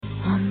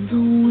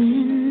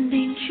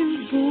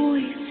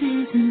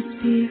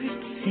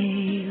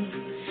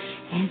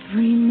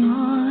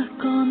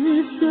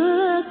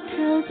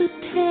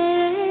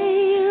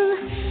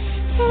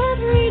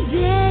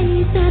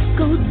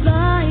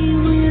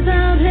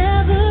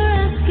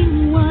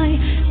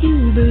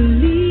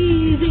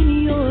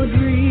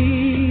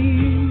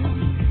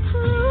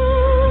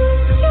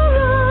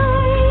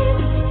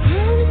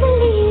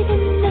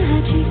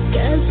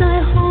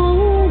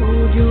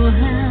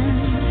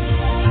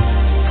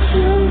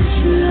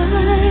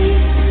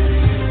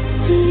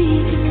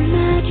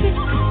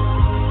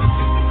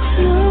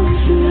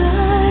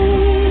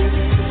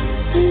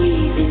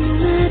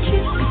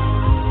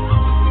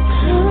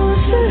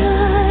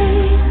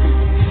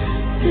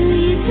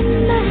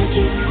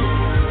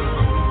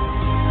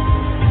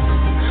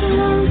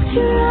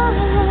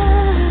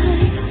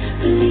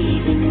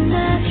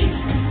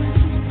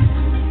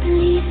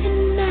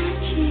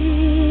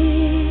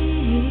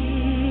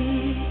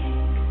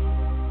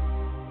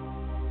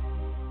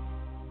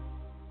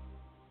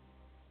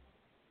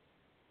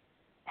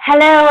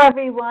Hello,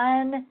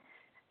 everyone,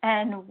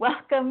 and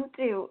welcome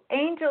to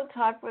Angel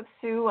Talk with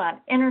Sue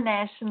on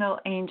International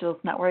Angels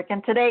Network.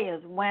 And today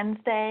is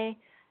Wednesday,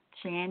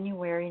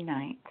 January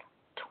 9th,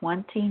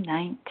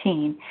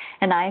 2019.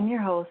 And I'm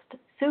your host,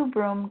 Sue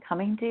Broome,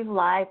 coming to you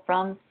live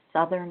from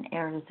Southern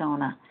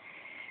Arizona.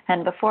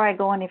 And before I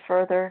go any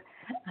further,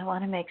 I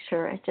want to make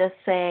sure I just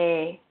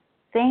say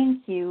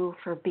thank you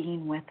for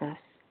being with us.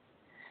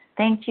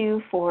 Thank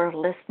you for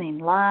listening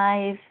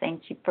live.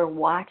 Thank you for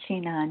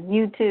watching on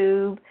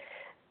YouTube.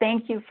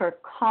 Thank you for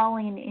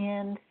calling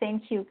in.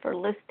 Thank you for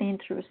listening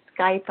through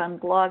Skype on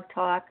Blog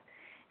Talk.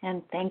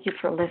 And thank you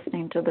for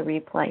listening to the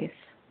replays.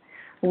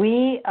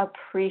 We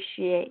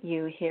appreciate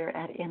you here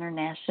at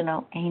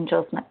International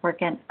Angels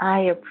Network, and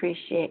I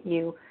appreciate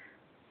you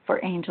for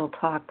Angel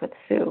Talk with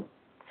Sue.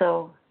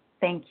 So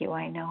thank you.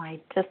 I know I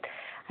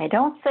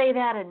don't say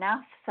that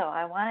enough, so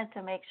I wanted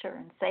to make sure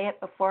and say it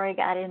before I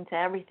got into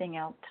everything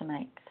else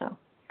tonight. So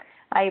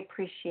I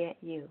appreciate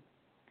you.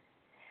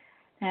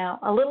 Now,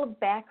 a little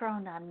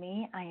background on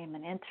me. I am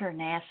an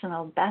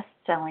international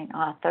best-selling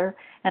author,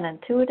 an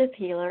intuitive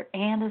healer,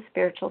 and a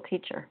spiritual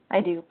teacher.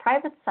 I do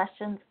private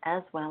sessions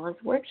as well as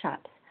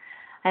workshops.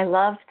 I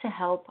love to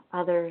help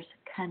others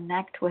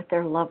connect with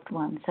their loved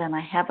ones, and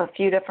I have a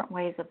few different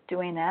ways of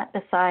doing that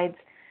besides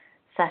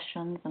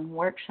sessions and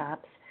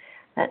workshops.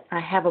 That I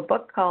have a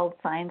book called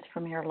Signs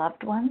from Your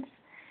Loved Ones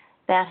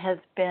that has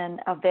been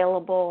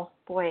available.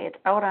 It's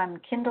out on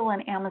Kindle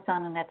and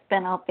Amazon, and it's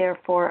been out there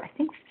for, I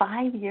think,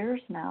 5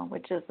 years now,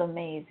 which is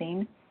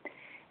amazing.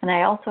 And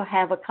I also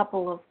have a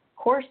couple of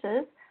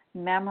courses,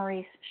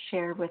 Memories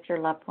Shared with Your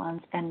Loved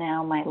Ones, and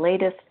now my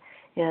latest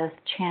is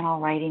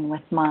Channel Writing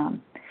with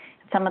Mom.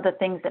 Some of the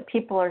things that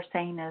people are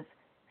saying is,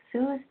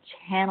 Sue's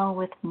Channel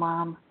with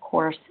Mom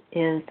course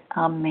is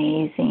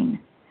amazing.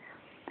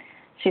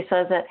 She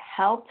says it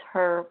helped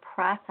her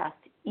process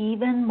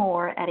even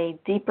more at a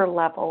deeper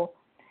level,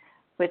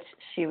 which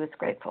she was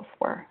grateful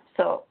for.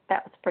 So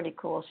that was pretty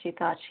cool. She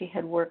thought she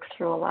had worked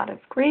through a lot of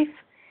grief,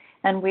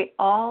 and we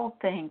all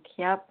think,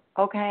 yep,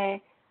 okay,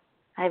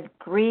 I've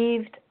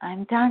grieved,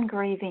 I'm done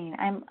grieving,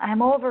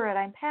 I'm over it,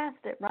 I'm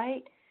past it,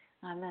 right?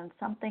 And then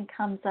something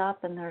comes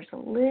up, and there's a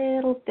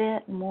little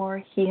bit more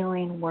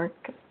healing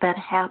work that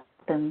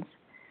happens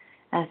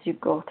as you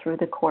go through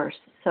the course.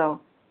 So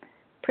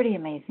pretty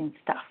amazing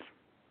stuff.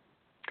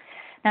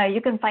 Now,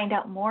 you can find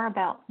out more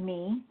about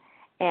me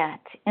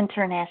at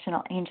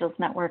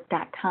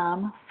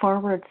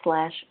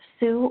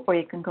internationalangelsnetwork.com/Sue, or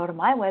you can go to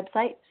my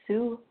website,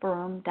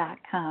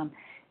 SueBroome.com.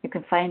 You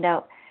can find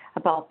out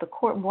about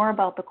more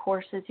about the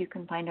courses. You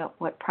can find out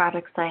what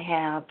products I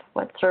have,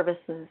 what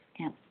services,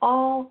 and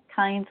all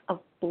kinds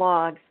of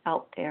blogs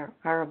out there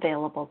are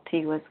available to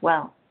you as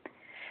well.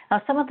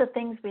 Now, some of the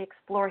things we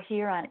explore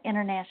here on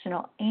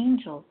International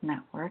Angels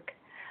Network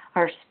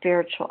are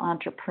spiritual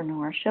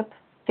entrepreneurship,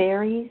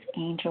 fairies,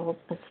 angels,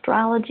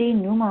 astrology,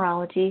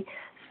 numerology,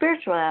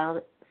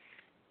 spirituality,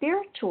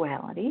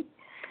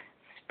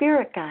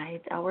 spirit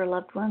guides, our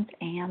loved ones,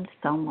 and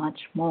so much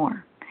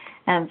more.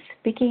 And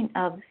speaking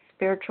of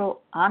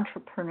spiritual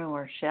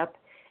entrepreneurship,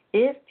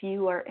 if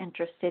you are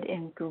interested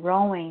in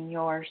growing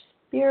your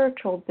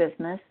spiritual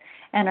business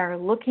and are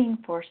looking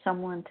for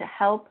someone to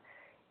help,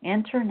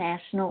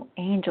 International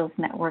Angels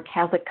Network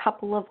has a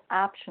couple of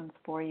options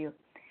for you.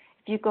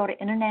 If you go to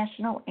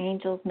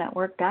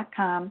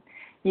internationalangelsnetwork.com,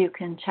 you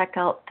can check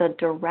out the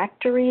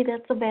directory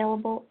that's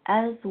available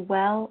as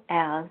well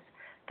as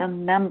the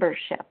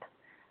membership.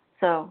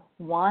 So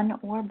one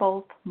or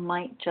both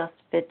might just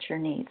fit your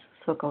needs.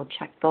 So go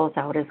check those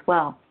out as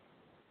well.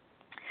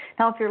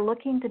 Now, if you're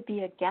looking to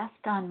be a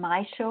guest on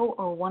my show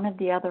or one of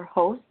the other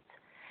hosts,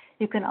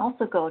 you can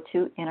also go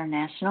to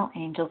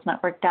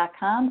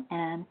internationalangelsnetwork.com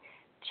and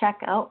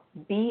check out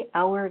Be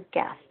Our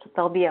Guest.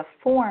 There'll be a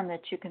form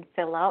that you can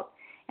fill out,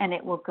 and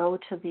it will go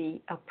to the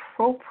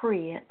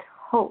appropriate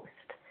host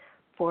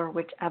for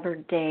whichever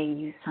day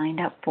you signed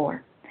up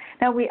for.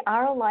 Now, we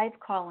are a live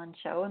call-in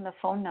show, and the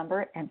phone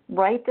number, and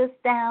write this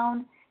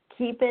down,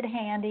 keep it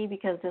handy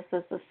because this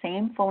is the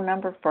same phone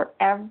number for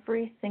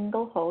every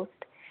single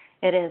host.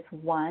 It is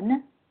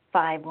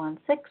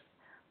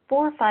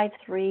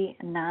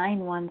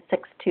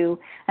 1-516-453-9162,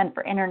 and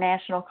for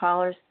international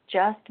callers,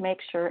 just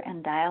make sure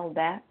and dial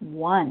that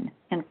 1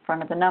 in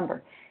front of the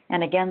number.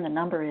 And again, the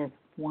number is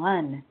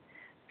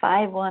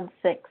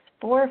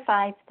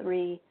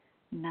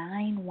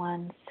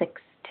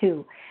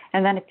 1-516-453-9162.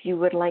 And then if you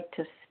would like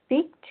to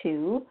speak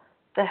to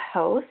the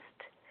host,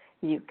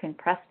 you can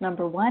press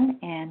number 1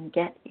 and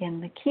get in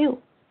the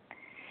queue.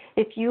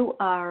 If you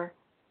are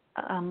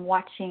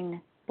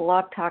watching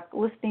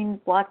listening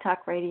Blog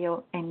Talk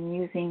Radio and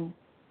using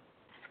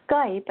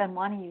Skype and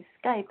want to use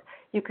Skype,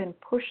 you can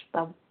push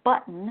the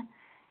button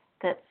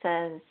that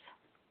says,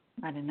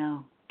 I don't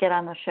know, get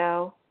on the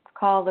show,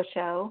 call the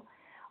show,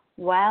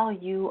 while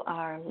you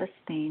are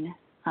listening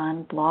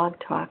on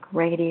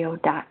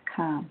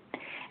blogtalkradio.com.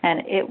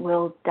 And it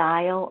will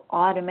dial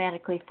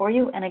automatically for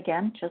you. And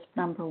again, just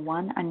number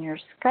 1 on your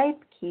Skype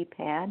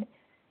keypad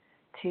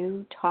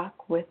to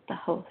talk with the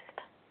host.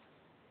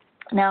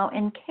 Now,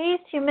 in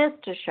case you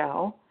missed a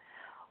show,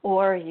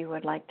 or you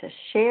would like to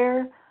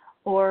share,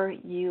 or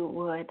you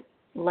would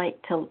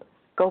like to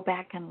go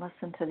back and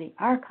listen to the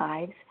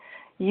archives,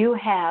 you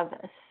have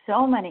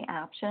so many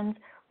options.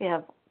 We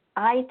have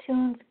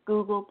iTunes,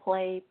 Google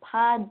Play,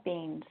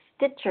 Podbean,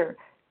 Stitcher,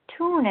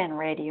 TuneIn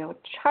Radio,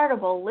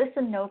 Chartable,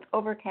 Listen Notes,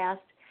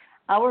 Overcast,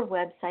 our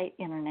website,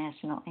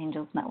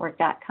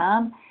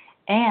 internationalangelsnetwork.com,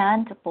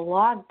 and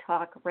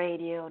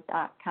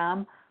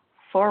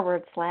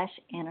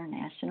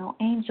blogtalkradio.com/International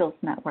Angels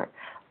Network.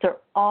 They're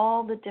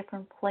all the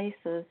different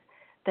places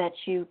that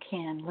you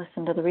can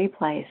listen to the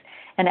replays.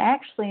 And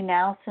actually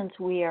now, since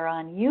we are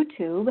on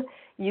YouTube,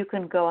 you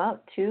can go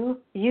out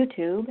to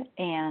YouTube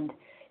and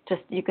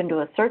you can do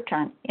a search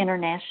on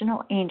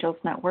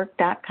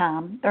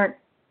internationalangelsnetwork.com, or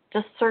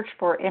just search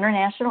for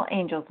International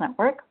Angels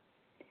Network.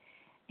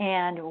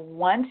 And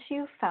once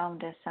you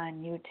found us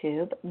on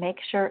YouTube, make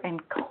sure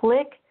and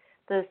click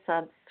the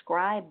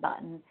subscribe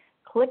button.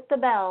 Click the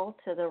bell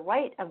to the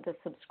right of the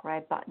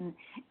subscribe button,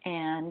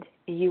 and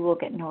you will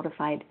get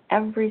notified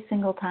every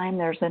single time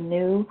there's a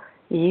new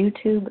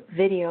YouTube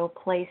video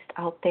placed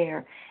out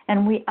there.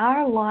 And we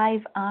are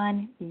live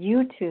on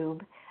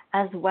YouTube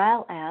as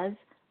well as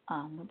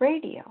on the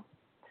radio.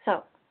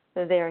 So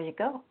there you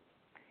go.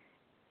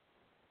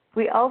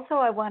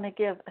 I want to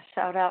give a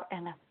shout out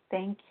and a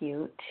thank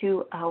you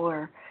to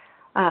our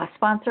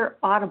sponsor,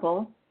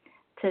 Audible.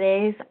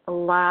 Today's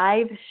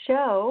live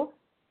show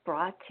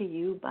brought to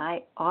you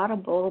by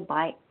Audible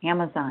by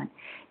Amazon.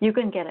 You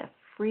can get a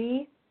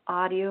free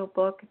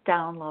audiobook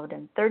download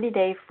and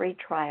 30-day free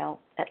trial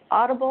at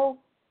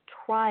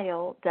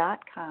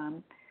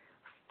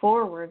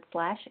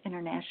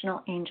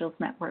audibletrial.com/International Angels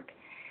Network.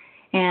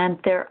 And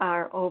there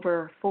are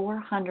over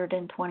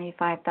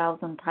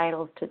 425,000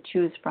 titles to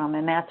choose from,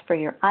 and that's for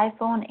your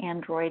iPhone,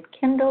 Android,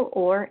 Kindle,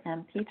 or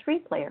MP3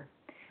 player.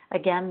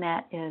 Again,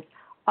 that is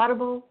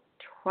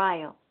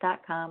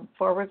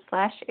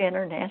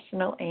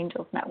audibletrial.com/International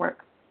Angels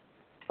Network.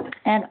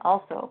 And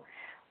also,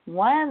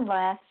 one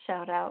last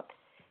shout out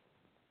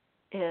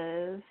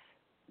is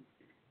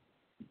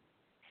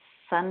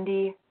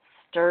Sunday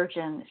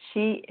Sturgeon.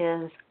 She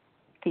is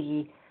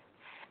the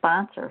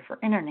sponsor for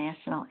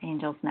International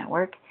Angels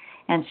Network,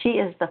 and she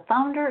is the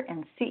founder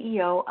and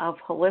CEO of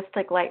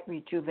Holistic Light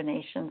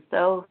Rejuvenation.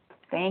 So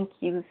thank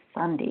you,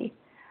 Sunday.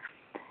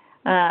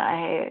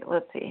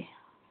 Let's see.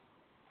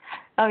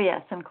 Oh,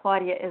 yes, and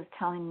Claudia is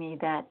telling me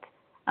that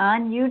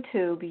on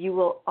YouTube you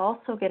will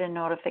also get a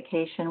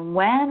notification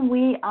when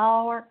we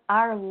are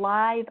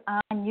live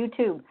on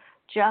YouTube.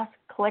 Just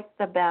click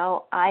the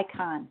bell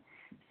icon.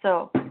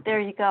 So there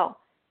you go.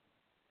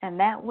 And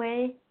that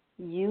way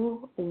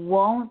you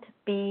won't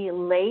be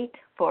late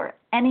for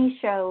any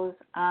shows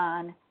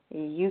on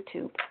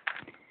YouTube.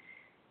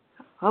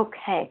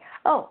 Okay.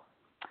 Oh,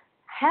 I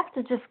have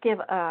to just give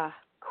a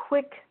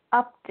quick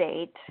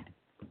update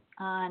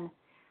on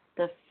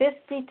the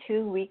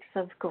 52 Weeks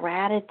of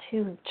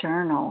Gratitude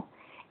Journal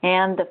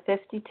and the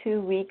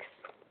 52 Weeks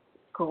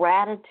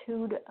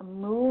Gratitude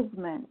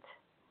Movement.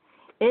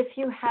 If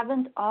you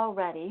haven't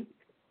already,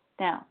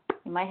 now,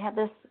 you might have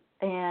this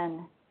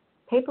in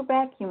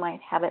paperback, you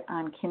might have it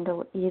on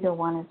Kindle, either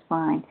one is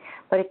fine.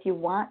 But if you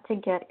want to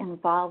get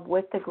involved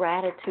with the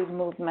gratitude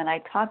movement, I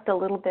talked a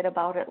little bit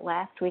about it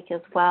last week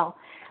as well,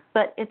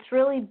 but it's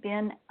really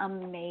been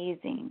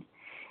amazing.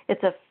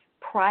 It's a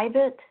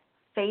private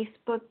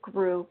Facebook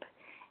group,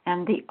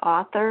 and the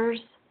authors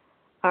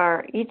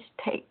are each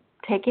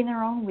taking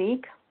their own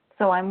week.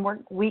 So I'm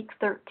week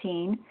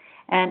 13,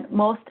 and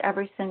most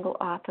every single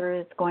author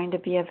is going to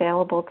be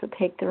available to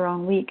take their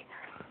own week.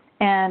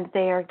 And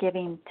they are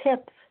giving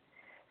tips.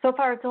 So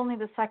far, it's only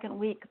the second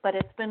week, but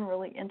it's been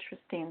really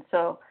interesting.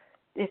 So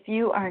if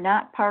you are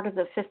not part of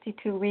the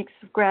 52 Weeks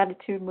of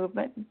Gratitude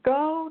Movement,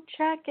 go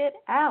check it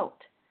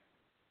out.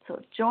 So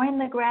join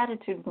the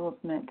gratitude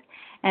movement.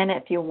 And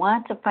if you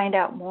want to find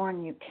out more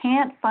and you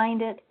can't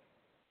find it,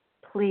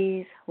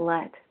 please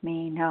let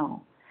me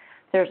know.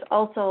 There's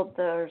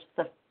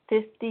the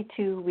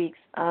 52 Weeks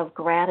of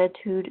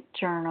Gratitude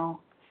Journal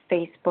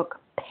Facebook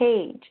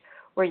page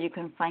where you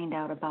can find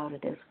out about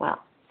it as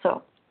well.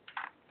 So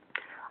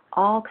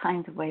all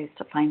kinds of ways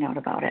to find out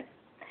about it.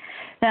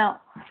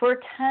 Now, for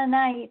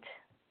tonight,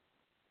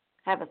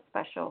 I have a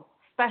special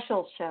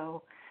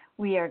show.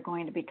 We are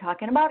going to be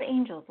talking about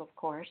angels, of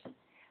course,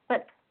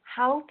 but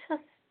how to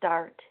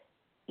start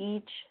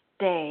each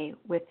day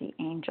with the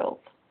angels.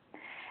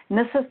 And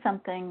this is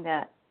something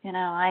that,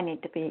 I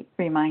need to be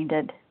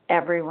reminded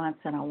every once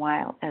in a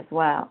while as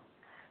well,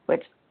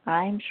 which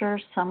I'm sure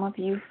some of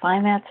you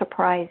find that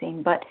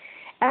surprising, but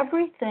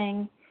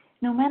everything,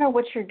 no matter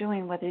what you're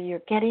doing, whether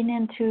you're getting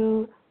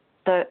into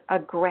a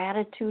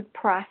gratitude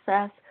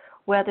process,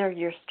 whether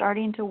you're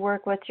starting to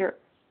work with your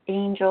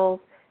angels,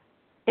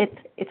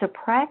 it's a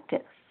practice.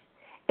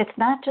 It's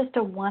not just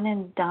a one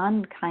and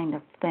done kind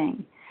of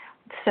thing.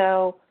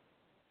 So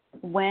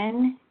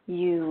when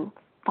you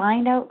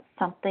find out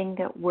something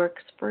that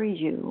works for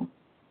you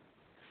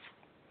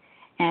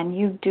and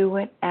you do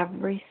it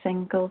every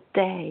single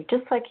day,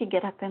 just like you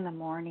get up in the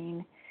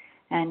morning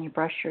and you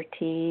brush your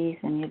teeth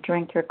and you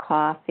drink your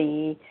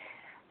coffee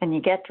and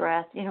you get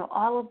dressed,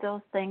 all of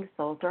those things,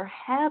 those are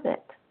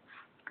habits.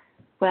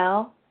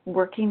 Well,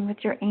 working with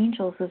your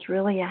angels is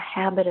really a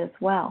habit as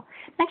well.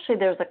 Actually,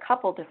 there's a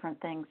couple different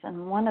things,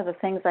 and one of the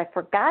things I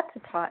forgot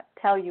to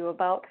tell you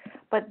about,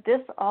 but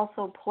this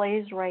also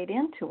plays right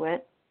into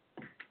it,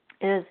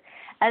 is,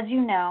 as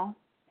you know,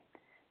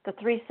 the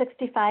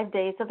 365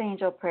 Days of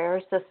Angel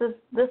Prayers.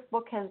 This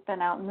book has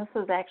been out, and this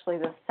is actually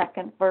the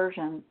second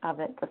version of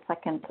it, the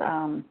second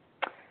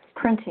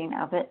printing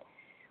of it,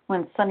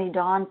 when Sunny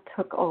Dawn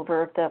took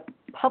over the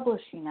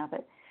publishing of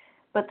it.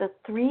 But the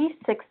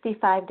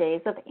 365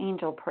 Days of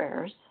Angel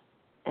Prayers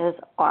is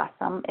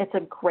awesome. It's a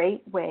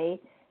great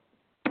way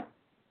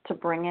to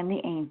bring in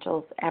the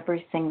angels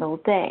every single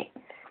day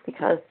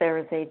because there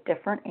is a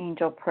different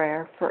angel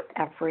prayer for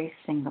every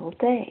single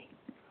day.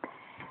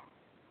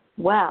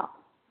 Well,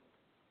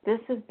 this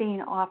is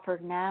being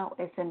offered now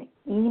as an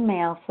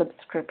email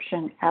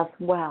subscription as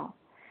well.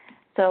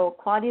 So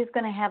Claudia's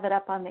going to have it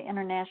up on the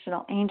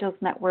International Angels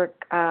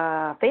Network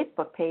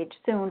Facebook page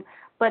soon.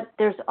 But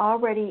there's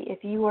already,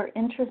 if you are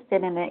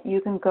interested in it,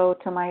 you can go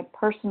to my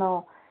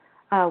personal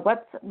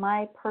Facebook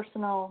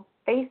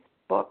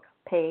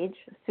page,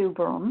 Sue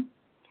Broome,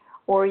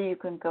 or you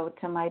can go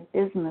to my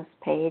business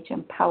page,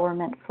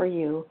 Empowerment for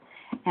You,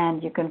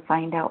 and you can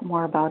find out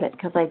more about it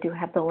because I do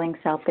have the links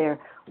out there.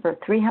 For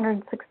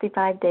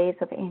 365 Days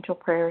of Angel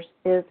Prayers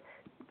is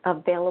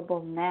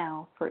available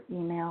now for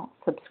email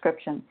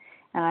subscription,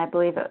 and I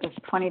believe it was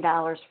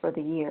 $20 for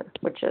the year,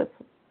 which is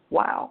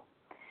wow.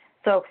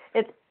 So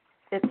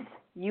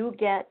you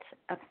get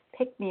a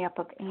pick-me-up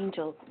of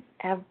angels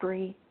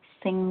every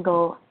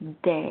single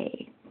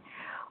day.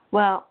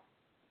 Well,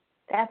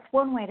 that's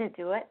one way to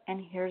do it,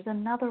 and here's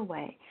another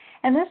way.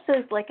 And this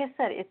is, like I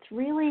said, it's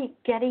really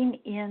getting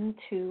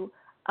into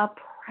a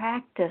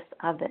practice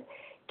of it,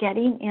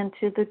 getting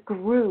into the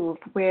groove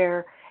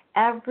where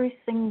every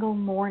single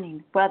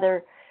morning,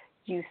 whether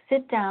you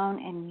sit down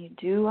and you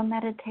do a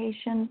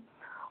meditation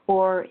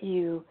or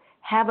you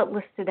have it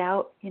listed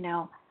out,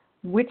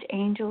 which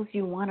angels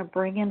you want to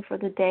bring in for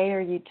the day, or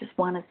you just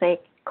want to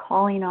say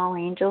calling all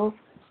angels,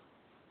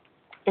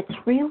 it's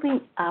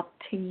really up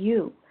to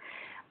you.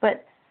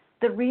 But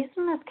the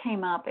reason this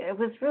came up, it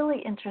was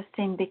really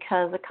interesting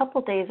because a couple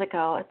days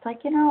ago, it's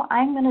like,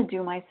 I'm going to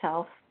do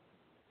myself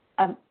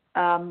a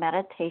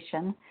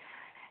meditation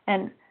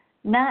and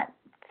not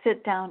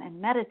sit down and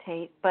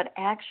meditate, but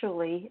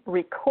actually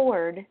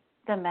record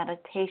the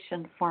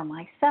meditation for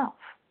myself.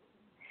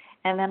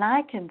 And then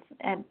I can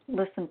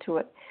listen to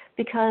it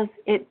because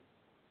it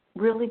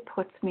really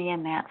puts me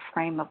in that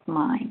frame of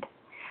mind.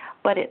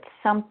 But it's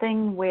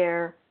something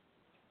where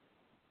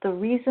the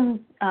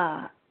reason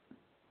I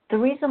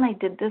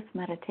did this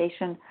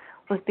meditation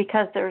was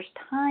because there's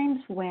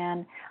times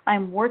when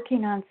I'm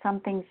working on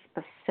something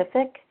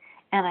specific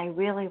and I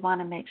really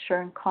want to make sure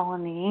and call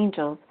in the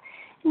angels.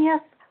 And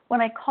yes,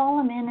 when I call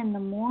them in the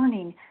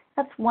morning,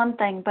 that's one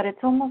thing, but it's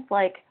almost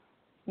like,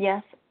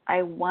 yes,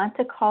 I want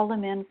to call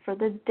them in for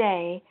the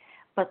day,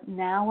 but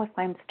now if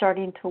I'm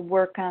starting to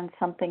work on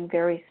something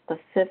very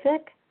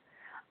specific,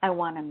 I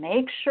want to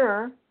make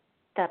sure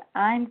that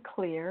I'm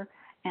clear,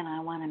 and I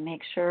want to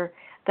make sure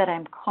that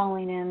I'm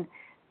calling in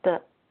the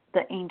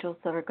angels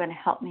that are going to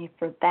help me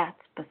for that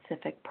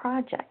specific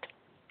project.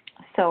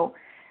 So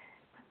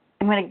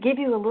I'm going to give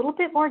you a little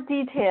bit more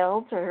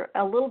details or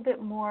a little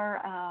bit more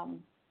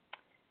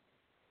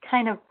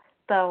kind of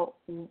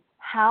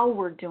how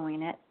we're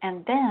doing it,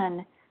 and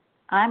then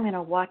I'm going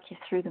to walk you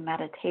through the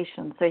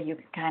meditation so you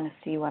can kind of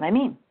see what I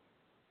mean.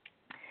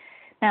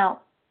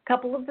 Now, a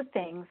couple of the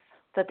things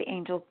that the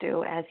angels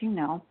do, as you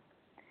know,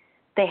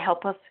 they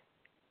help us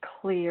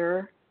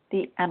clear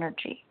the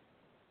energy.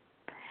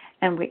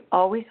 And we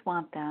always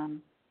want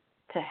them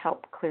to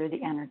help clear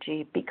the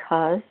energy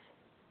because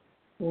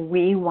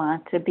we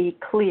want to be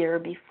clear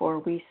before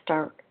we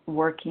start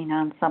working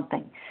on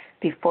something,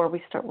 before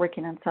we start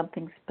working on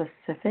something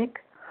specific,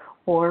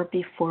 or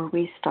before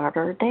we start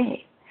our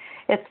day.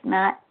 It's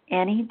not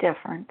any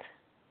different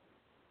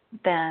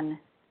than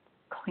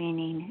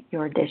cleaning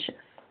your dishes.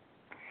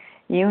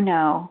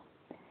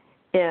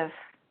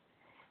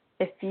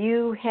 If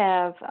you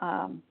have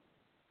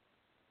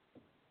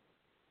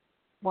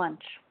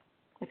lunch,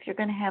 if you're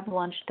going to have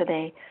lunch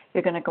today,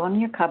 you're going to go in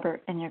your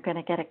cupboard and you're going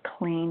to get a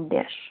clean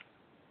dish.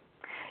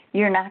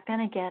 You're not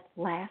going to get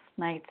last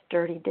night's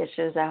dirty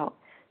dishes out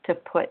to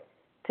put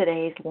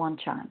today's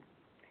lunch on.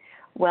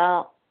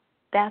 Well,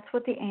 that's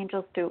what the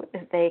angels do,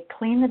 is they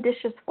clean the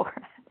dishes for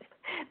us.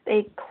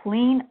 They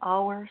clean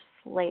our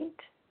slate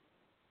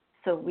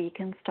so we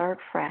can start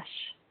fresh,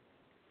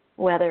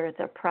 whether it's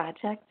a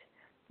project,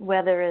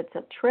 whether it's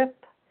a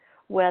trip,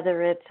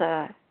 whether it's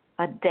a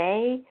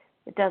day,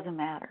 it doesn't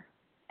matter.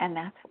 And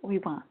that's what we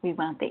want. We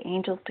want the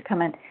angels to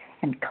come in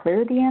and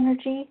clear the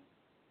energy,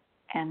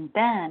 and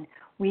then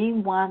we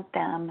want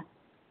them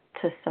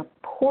to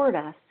support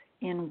us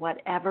in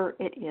whatever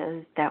it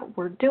is that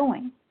we're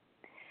doing.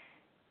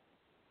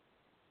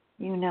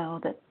 You know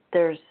that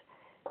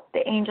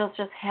the angels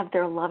just have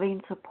their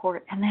loving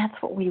support, and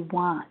that's what we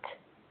want.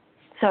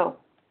 So,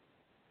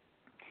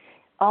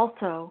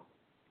 also,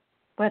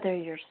 whether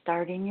you're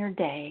starting your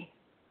day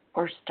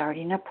or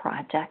starting a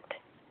project,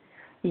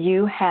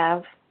 you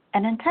have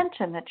an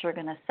intention that you're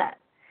going to set.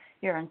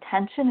 Your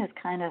intention is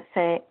kind of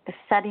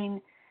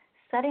setting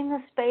the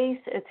space.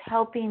 It's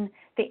helping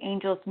the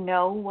angels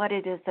know what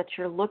it is that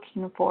you're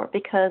looking for,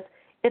 because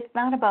it's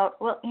not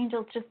about, well,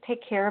 angels, just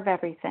take care of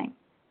everything.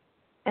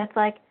 It's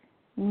like,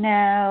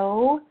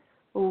 no,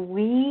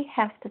 we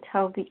have to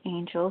tell the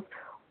angels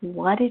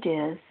what it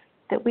is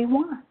that we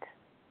want,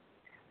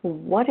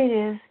 what it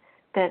is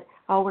that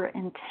our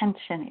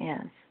intention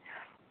is.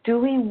 Do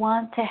we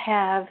want to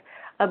have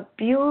a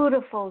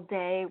beautiful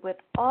day with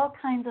all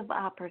kinds of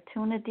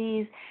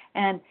opportunities?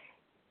 And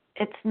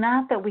it's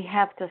not that we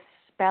have to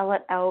spell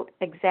it out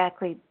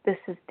exactly, this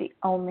is the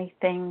only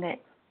thing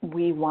that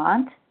we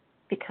want,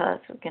 because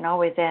we can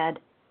always add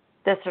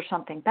this or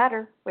something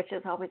better, which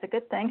is always a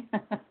good thing.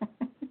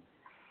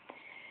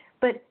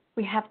 But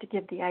we have to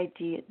give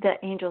the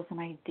angels an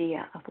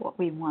idea of what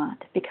we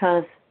want,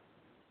 because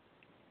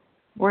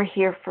we're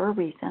here for a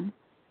reason.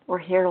 We're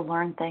here to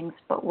learn things,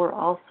 but we're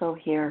also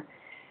here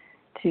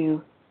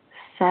to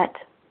set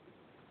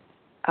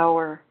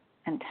our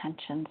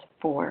intentions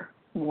for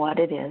what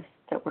it is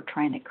that we're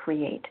trying to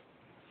create.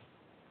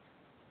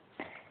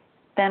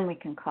 Then we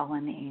can call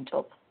in the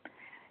angels.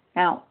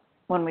 Now,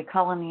 when we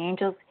call in the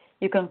angels,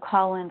 you can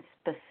call in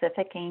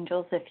specific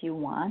angels if you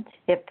want.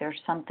 If there's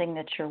something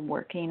that you're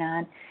working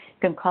on, you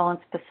can call in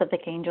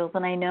specific angels.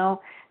 And I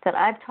know that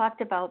I've talked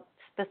about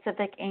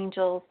specific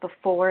angels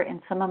before in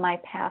some of my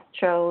past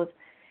shows.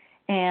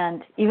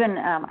 And even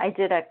I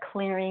did a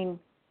clearing,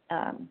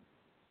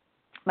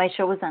 my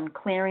show was on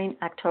clearing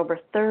October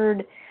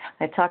 3rd.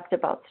 I talked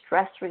about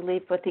stress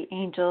relief with the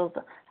angels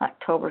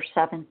October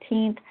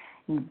 17th,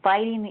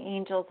 inviting the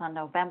angels on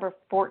November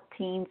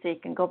 14th. So you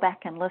can go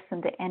back and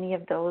listen to any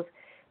of those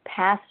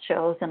past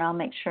shows, and I'll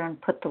make sure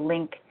and put the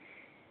link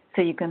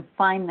so you can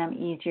find them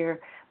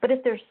easier. But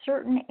if there's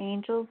certain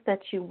angels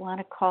that you want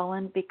to call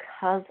in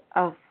because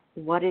of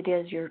what it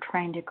is you're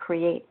trying to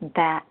create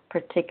that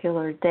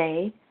particular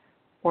day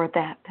or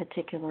that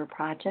particular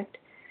project,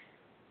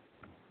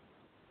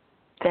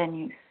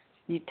 then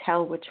you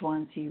tell which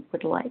ones you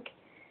would like.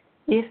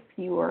 If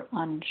you are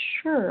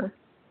unsure,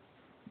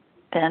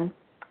 then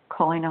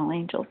calling all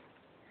angels.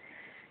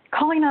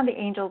 Calling on the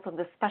angels of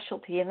the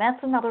specialty, and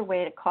that's another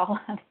way to call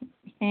on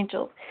the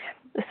angels.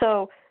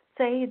 So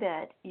say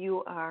that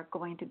you are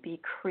going to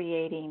be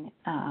creating,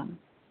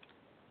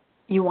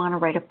 you want to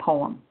write a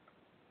poem.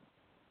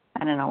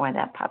 I don't know why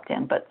that popped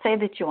in, but say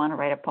that you want to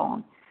write a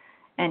poem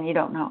and you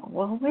don't know,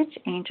 well, which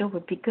angel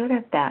would be good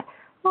at that?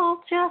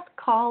 Well, just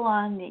call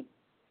on the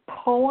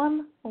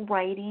poem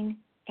writing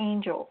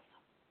angels.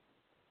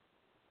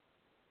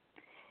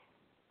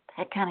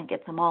 That kind of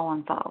gets them all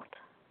involved.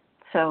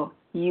 So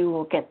you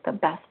will get the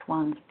best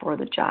ones for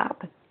the job.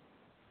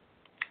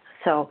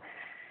 So,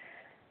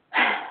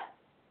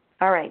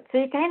 all right, so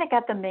you kind of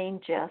got the main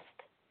gist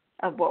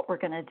of what we're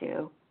going to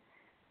do.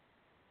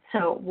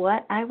 So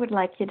what I would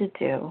like you to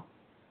do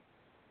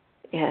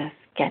is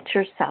get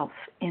yourself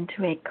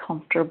into a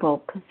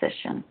comfortable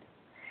position.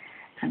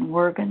 And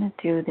we're going to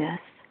do this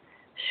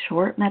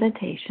short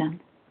meditation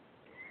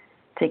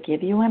to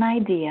give you an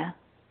idea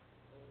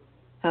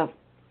of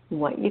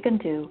what you can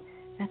do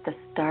at the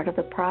start of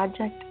the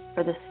project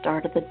or the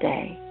start of the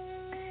day.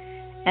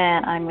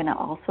 And I'm going to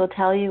also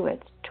tell you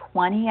it's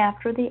 20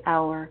 after the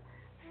hour,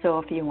 so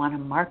if you want to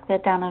mark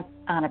that down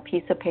on a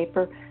piece of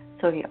paper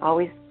so you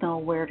always know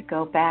where to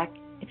go back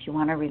if you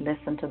want to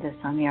re-listen to this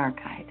on the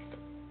archives.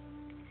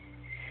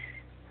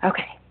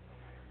 Okay,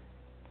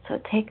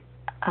 so take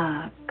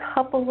a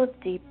couple of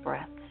deep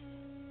breaths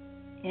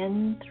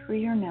in through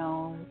your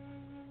nose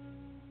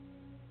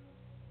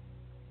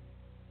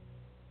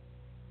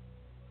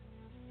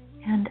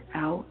and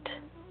out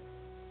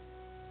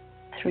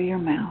through your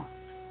mouth.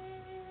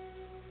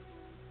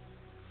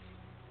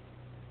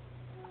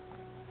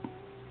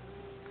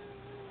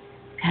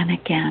 And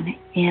again,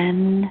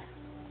 in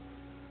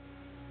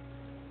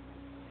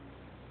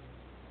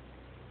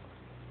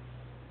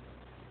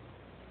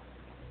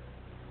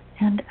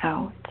and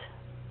out.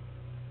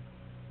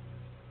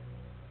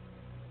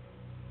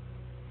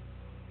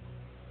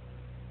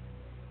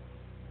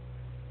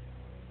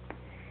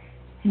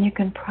 And you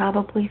can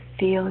probably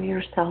feel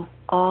yourself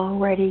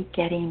already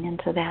getting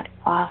into that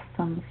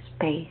awesome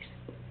space.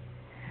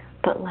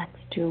 But let's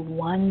do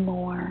one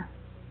more.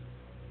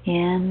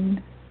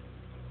 In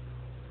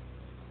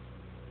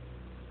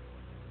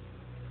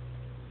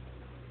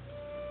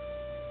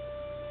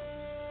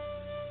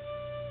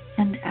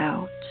and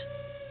out.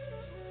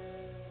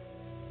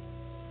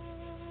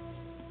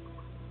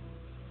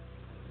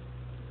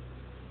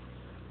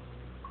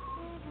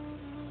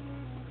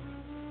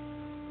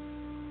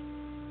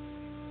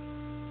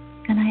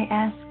 And I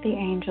ask the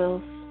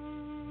angels,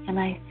 and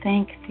I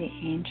thank the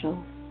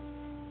angels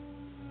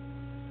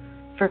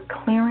for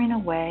clearing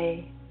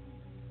away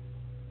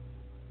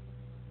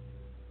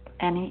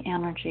any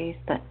energies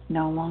that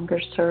no longer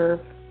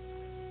serve,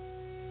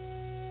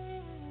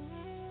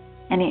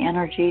 any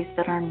energies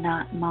that are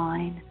not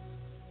mine.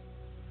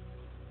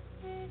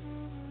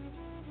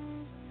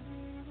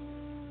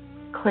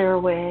 Clear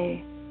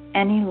away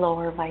any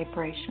lower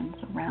vibrations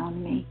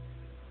around me.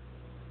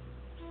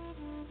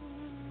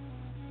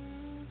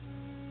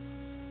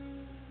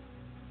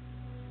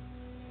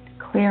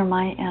 Clear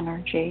my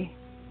energy,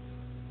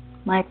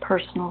 my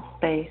personal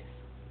space.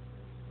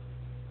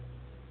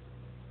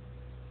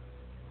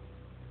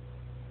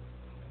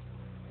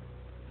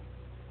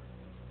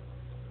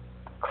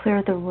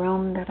 Clear the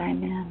room that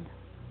I'm in.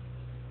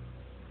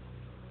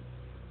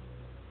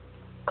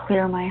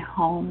 Clear my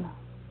home.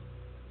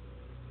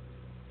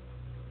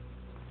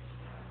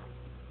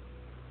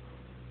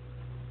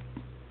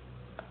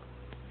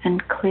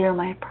 And clear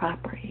my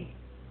property.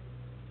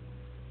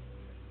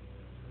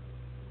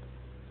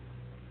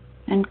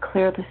 And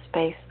clear the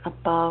space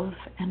above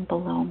and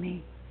below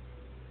me.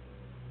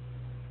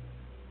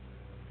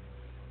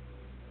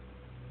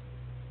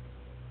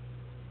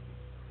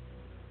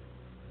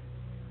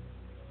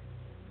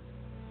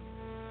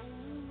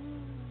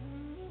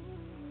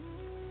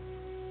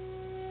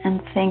 And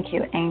thank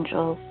you,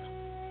 angels,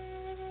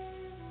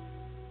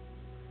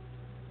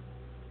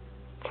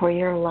 for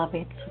your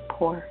loving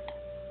support.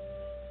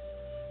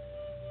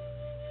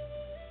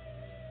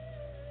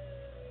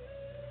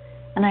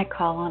 And I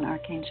call on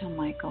Archangel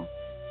Michael.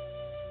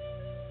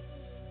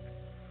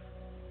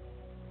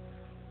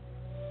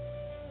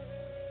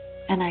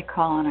 And I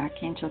call on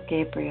Archangel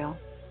Gabriel.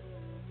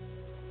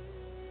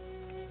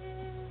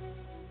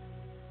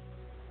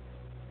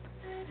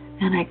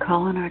 And I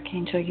call on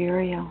Archangel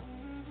Uriel.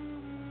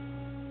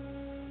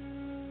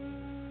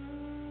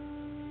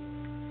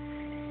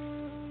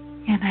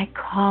 And I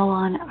call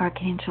on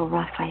Archangel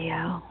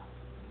Raphael.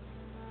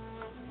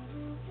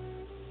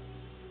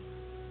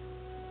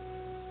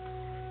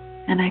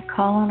 And I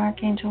call on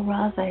Archangel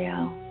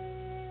Raziel.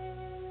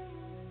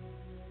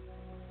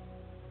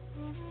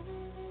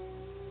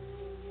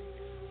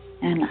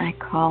 And I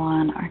call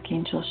on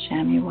Archangel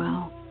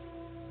Shamuel.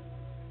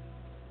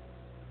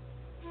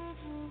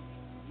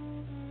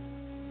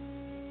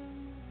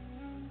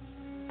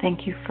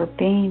 Thank you for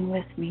being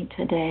with me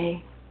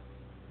today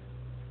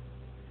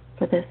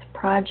for this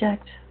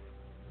project,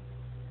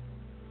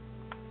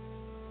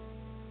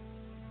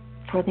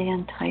 for the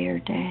entire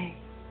day.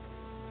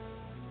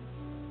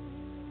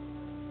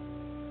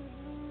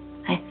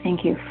 I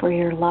thank you for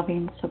your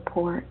loving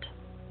support.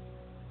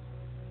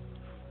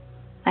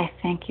 I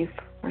thank you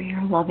for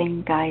your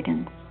loving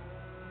guidance.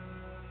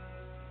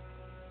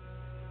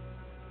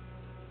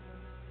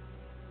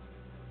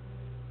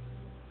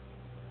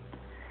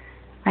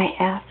 I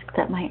ask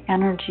that my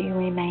energy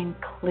remain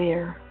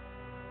clear.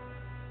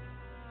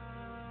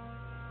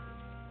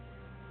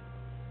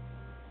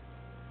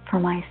 For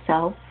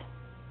myself,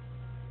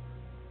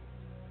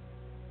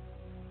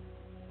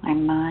 my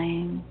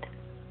mind,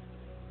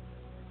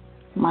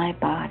 my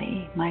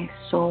body, my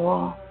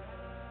soul,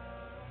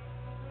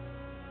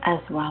 as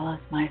well as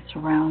my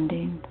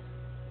surroundings.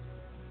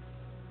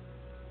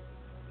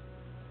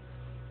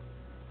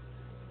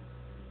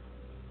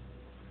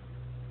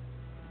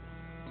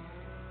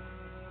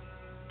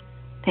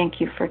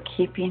 Thank you for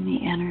keeping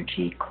the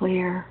energy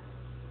clear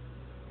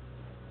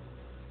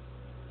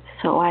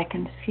so I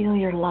can feel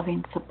your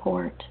loving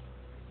support,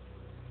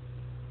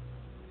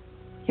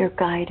 your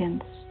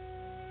guidance,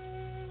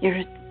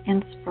 your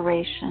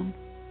inspiration.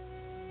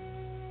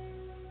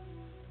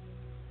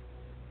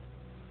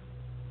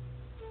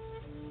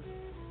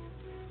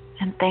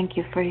 And thank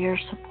you for your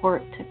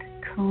support to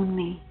cocoon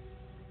me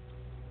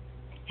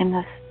in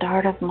the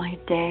start of my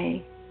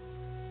day,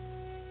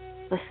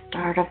 the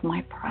start of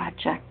my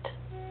project,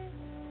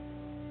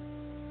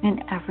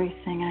 in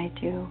everything I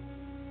do.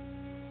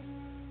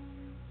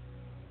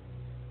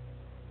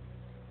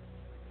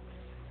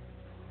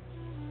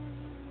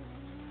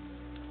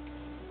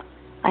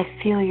 I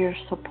feel your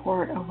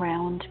support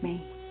around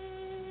me,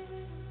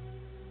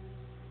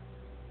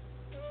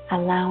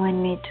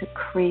 allowing me to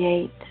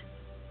create,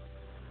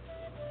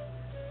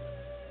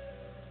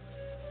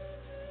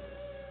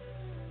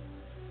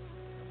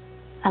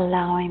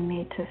 allowing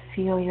me to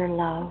feel your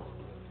love.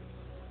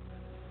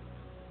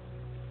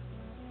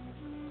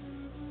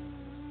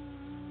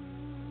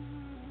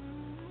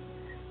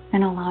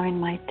 And allowing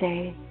my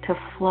day to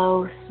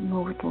flow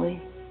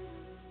smoothly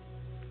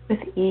with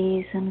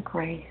ease and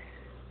grace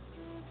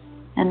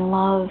and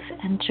love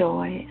and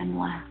joy and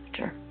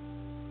laughter.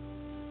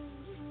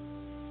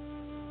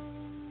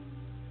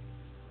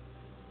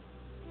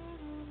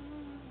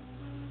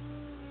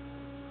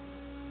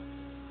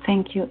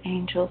 Thank you,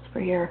 angels, for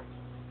your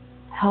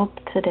help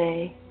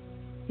today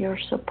your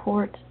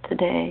support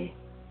today,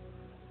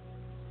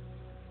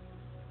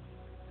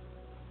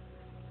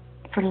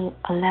 for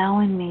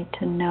allowing me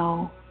to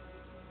know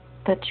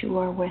that you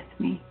are with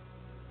me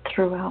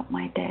throughout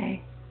my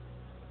day.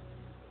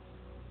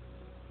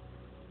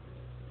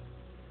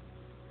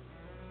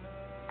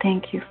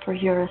 Thank you for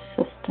your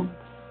assistance.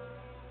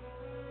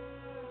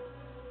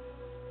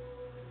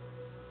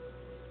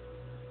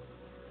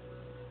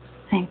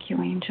 Thank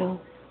you, angels.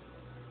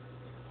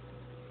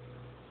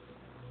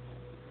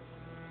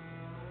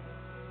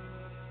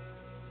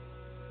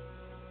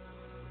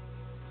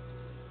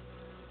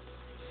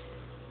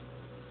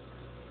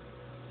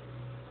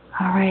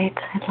 All right,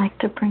 I'd like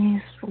to bring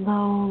you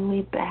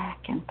slowly back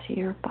into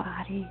your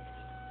body,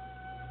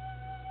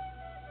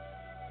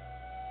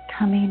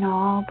 coming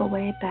all the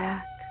way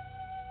back.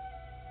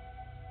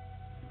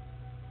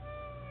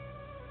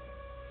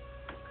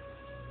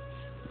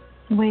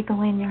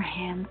 Wiggling your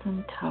hands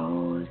and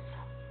toes.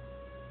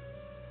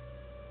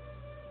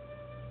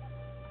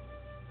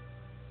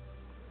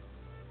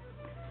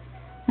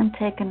 And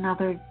take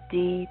another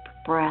deep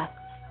breath,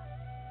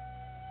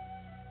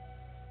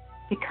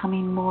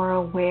 becoming more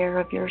aware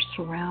of your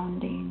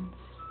surroundings.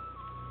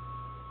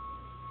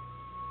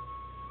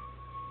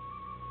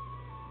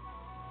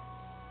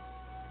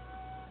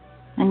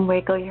 And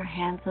wiggle your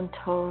hands and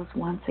toes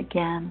once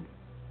again,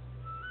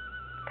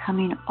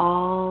 coming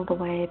all the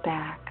way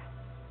back.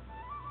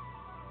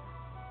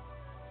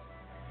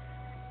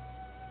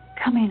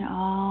 Coming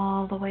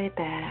all the way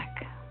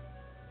back.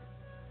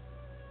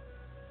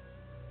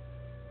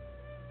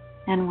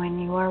 And when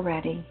you are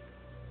ready,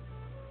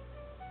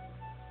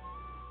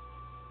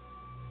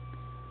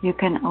 you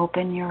can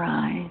open your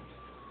eyes.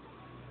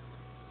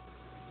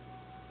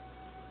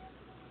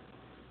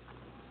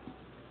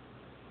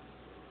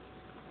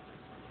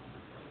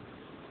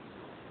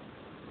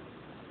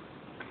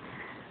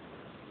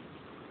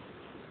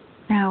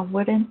 Now,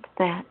 wouldn't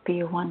that be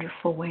a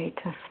wonderful way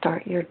to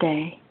start your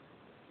day?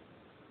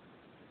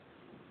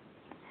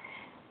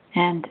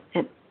 And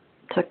it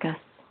took us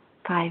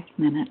 5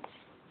 minutes,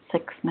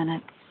 6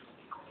 minutes.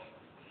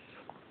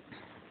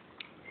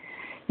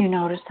 You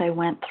notice I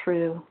went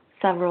through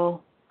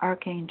several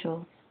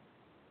archangels.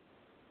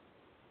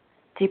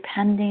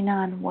 Depending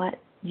on what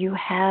you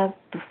have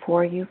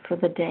before you for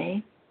the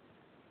day,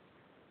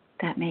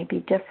 that may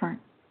be different.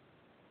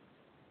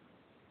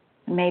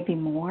 Maybe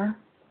more,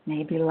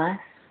 maybe less.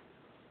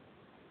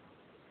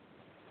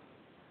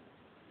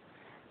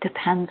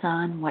 Depends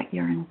on what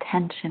your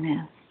intention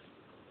is.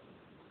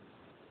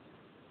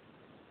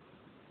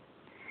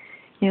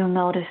 You'll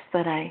notice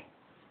that I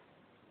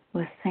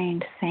was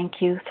saying thank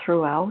you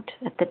throughout,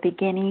 at the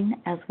beginning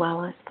as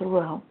well as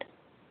throughout.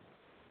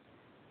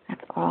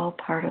 That's all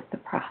part of the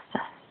process.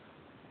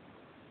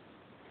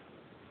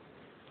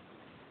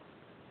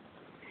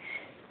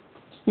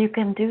 You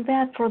can do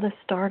that for the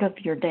start of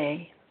your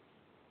day.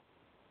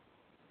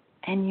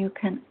 And you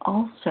can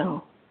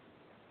also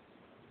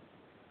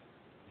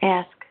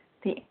ask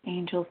the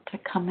angels to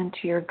come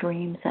into your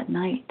dreams at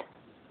night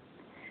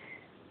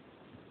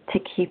to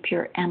keep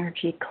your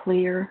energy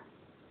clear.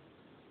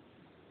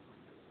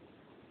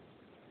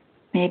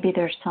 Maybe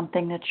there's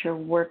something that you're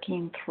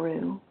working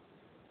through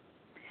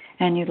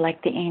and you'd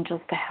like the angels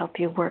to help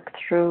you work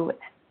through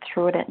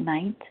it at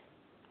night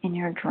in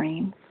your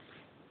dreams.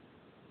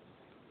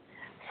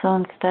 So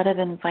instead of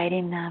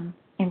inviting them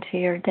into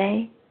your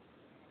day,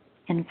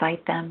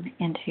 invite them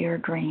into your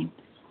dreams.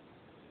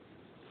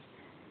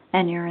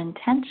 And your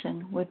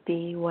intention would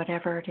be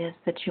whatever it is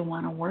that you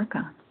want to work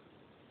on.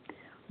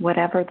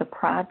 Whatever the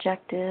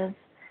project is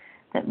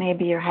that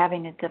maybe you're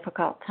having a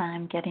difficult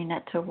time getting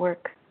it to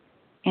work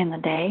in the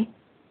day,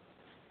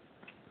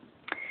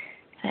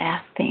 to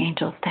ask the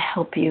angels to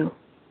help you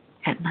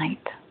at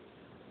night.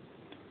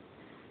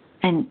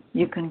 And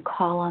you can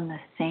call on the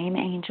same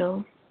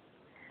angels.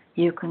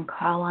 You can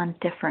call on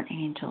different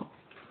angels.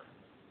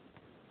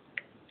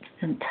 It's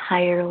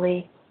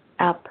entirely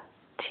up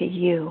to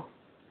you.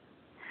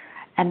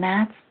 And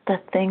that's the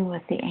thing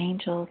with the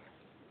angels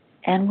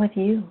and with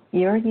you.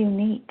 You're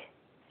unique.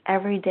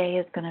 Every day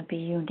is going to be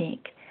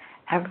unique.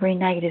 Every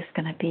night is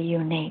going to be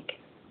unique.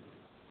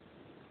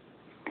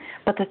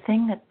 But the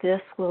thing that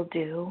this will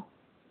do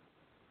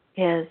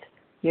is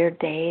your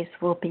days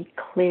will be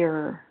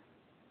clearer.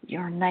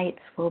 Your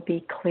nights will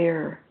be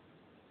clearer.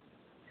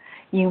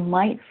 You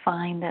might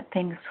find that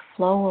things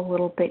flow a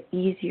little bit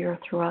easier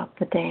throughout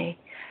the day.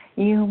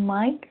 You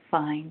might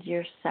find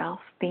yourself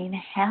being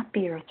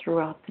happier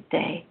throughout the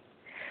day.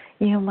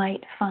 You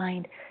might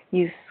find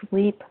you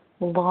sleep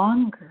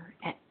longer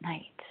at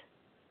night.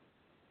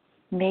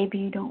 Maybe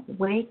you don't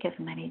wake as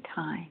many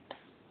times.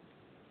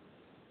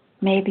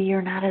 Maybe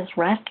you're not as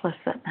restless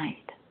at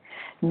night.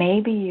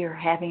 Maybe you're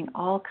having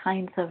all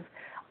kinds of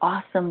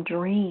awesome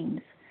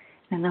dreams.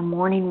 In the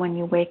morning when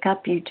you wake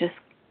up, you just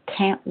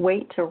can't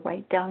wait to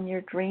write down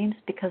your dreams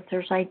because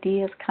there's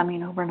ideas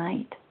coming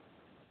overnight.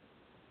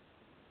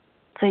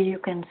 So you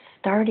can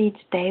start each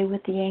day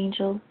with the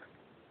angels,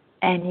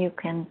 and you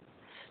can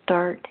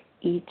start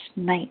each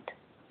night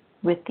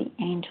with the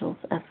angels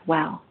as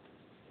well.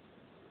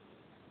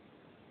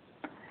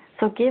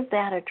 So give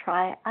that a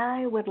try.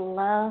 I would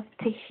love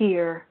to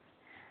hear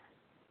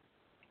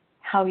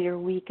how your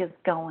week is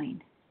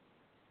going.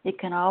 You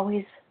can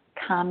always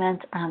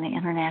comment on the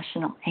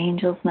International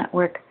Angels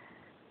Network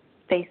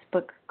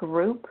Facebook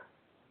group.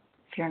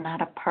 If you're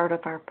not a part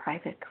of our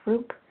private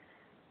group,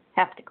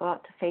 have to go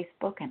out to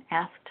Facebook and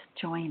ask to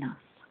join us.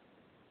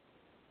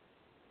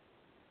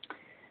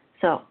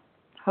 So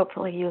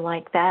hopefully you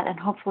like that, and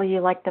hopefully you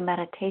like the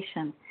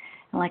meditation.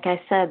 And like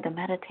I said, the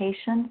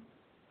meditation,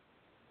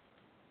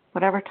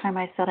 whatever time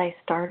I said I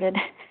started,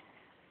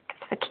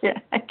 I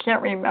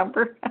can't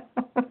remember.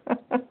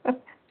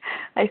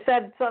 I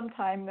said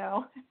sometime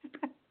though.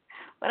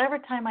 Whatever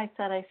time I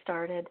said I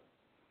started,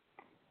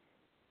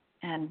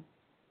 and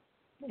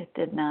it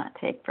did not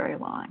take very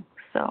long.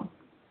 So,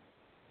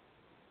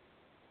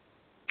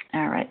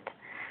 all right.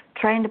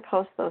 Trying to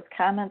post those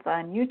comments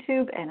on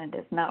YouTube, and it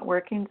is not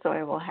working, so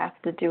I will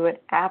have to do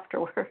it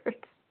afterwards.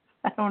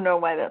 I don't know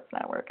why that's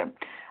not working.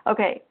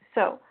 Okay,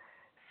 so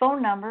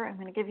phone number, I'm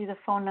going to give you the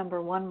phone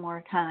number one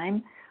more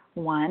time,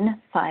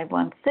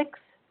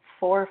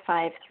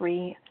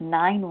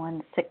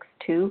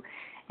 1-516-453-9162,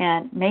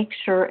 and make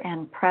sure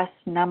and press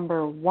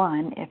number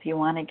 1 if you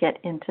want to get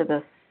into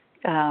the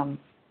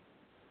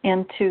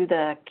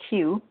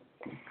queue.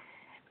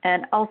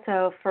 And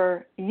also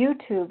for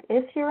YouTube,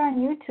 if you're on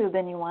YouTube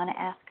and you want to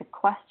ask a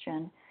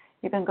question,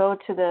 you can go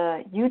to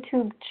the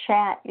YouTube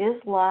chat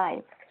is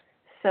live.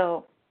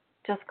 So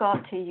just go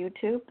out to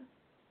YouTube,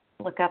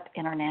 look up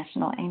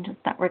International Angels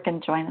Network,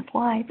 and join us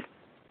live.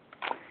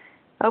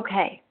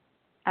 Okay,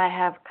 I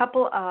have a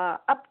couple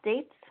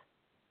updates.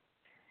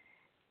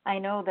 I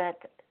know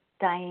that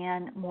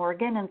Diane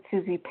Morgan and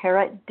Susie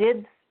Parrott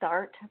did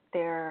start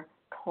their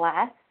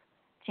class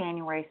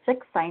January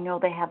 6th. I know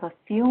they have a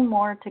few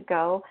more to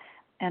go,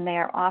 and they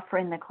are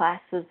offering the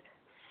classes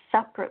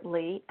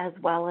separately as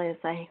well as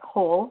a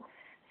whole.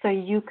 So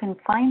you can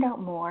find out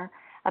more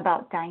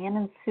about Diane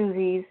and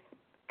Susie's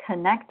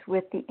Connect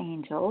with the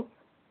Angels,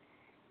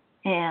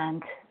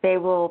 and they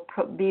will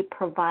be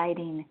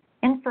providing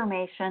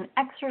information,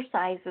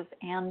 exercises,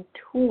 and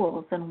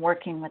tools in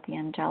working with the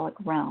angelic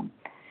realm.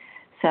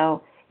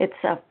 So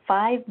it's a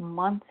 5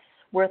 months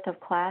worth of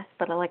class,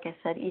 but like I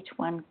said, each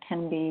one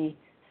can be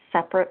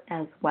separate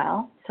as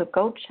well. So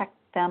go check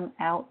them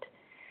out.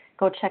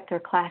 Go check their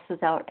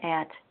classes out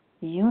at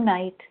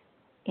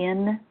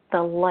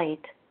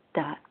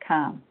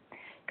uniteinthelight.com.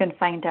 You can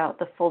find out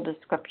the full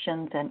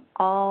descriptions and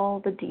all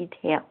the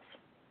details.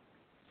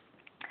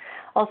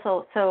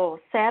 Also, so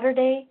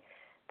Saturday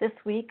this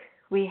week,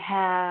 we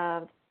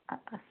have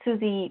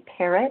Susie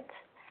Parrott,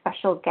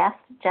 special guest,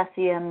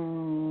 Jesse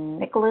and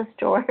Nicholas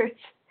George,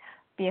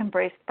 be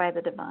embraced by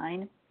the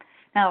divine.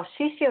 Now,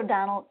 Shishi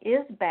O'Donnell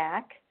is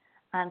back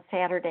on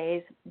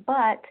Saturdays,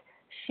 but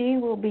she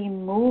will be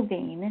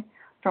moving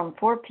from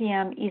 4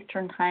 p.m.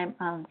 Eastern Time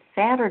on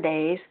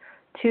Saturdays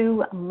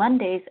to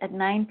Mondays at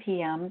 9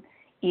 p.m.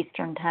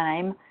 Eastern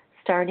Time,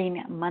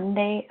 starting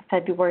Monday,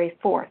 February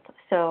 4th.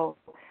 So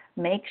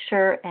make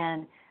sure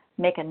and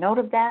make a note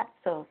of that.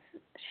 So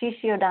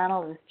Shishi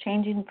O'Donnell is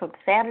changing from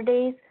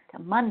Saturdays to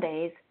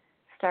Mondays,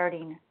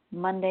 starting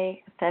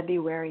Monday,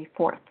 February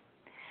 4th.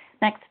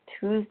 Next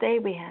Tuesday,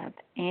 we have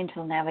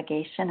Angel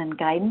Navigation and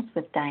Guidance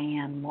with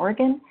Diane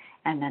Morgan.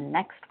 And then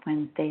next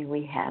Wednesday,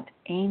 we have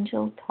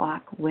Angel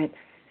Talk with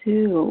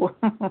Sue.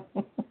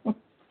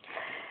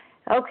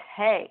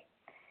 Okay.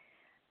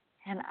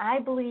 And I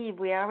believe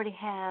we already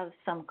have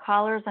some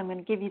callers. I'm going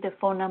to give you the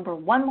phone number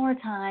one more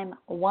time,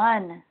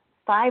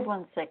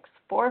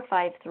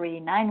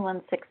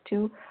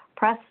 1-516-453-9162.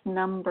 Press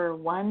number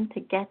 1 to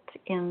get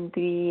in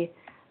the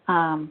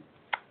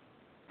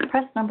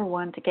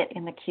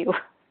queue.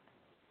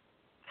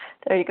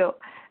 There you go.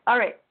 All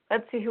right,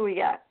 let's see who we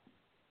got.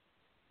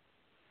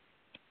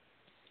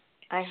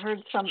 I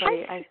heard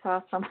somebody. I saw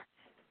some.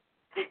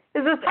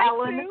 Is this Hi,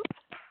 Ellen?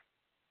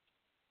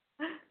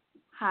 Sue.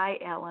 Hi,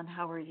 Ellen.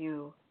 How are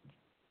you?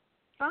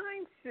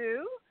 Fine,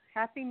 Sue.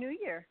 Happy New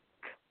Year.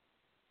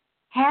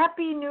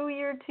 Happy New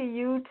Year to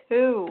you,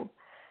 too.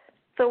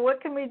 So what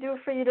can we do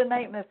for you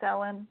tonight, Miss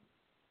Ellen?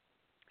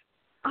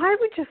 I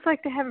would just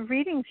like to have a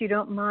reading, if you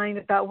don't mind,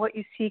 about what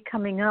you see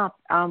coming up,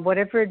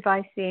 whatever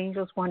advice the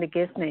angels want to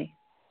give me.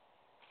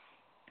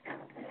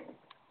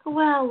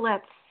 Well,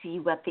 let's see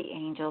what the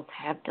angels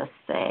have to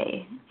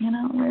say.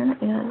 Where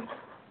is...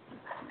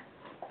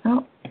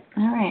 Oh,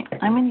 all right.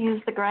 I'm going to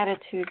use the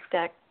gratitude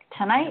deck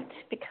tonight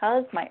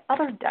because my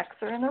other decks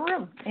are in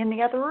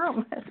the other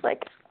room. It's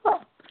like,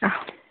 oh. All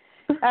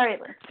right,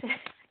 let's see.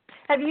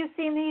 Have you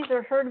seen these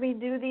or heard me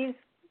do the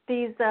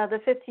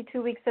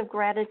 52 weeks of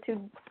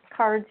gratitude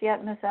cards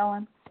yet, Miss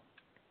Ellen?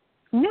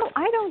 No,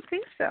 I don't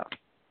think so.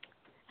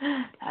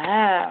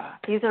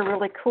 These are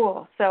really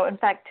cool. So, in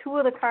fact, 2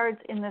 of the cards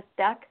in this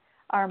deck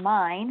are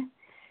mine.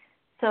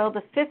 So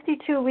the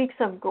 52 weeks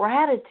of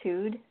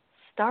gratitude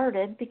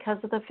started because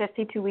of the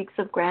 52 weeks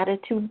of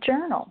gratitude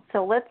journal.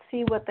 So let's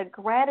see what the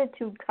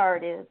gratitude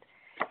card is.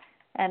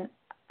 And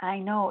I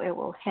know it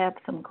will have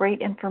some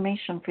great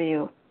information for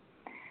you.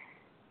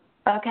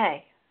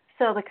 Okay,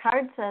 So the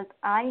card says,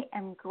 I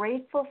am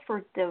grateful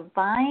for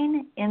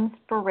divine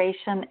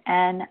inspiration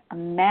and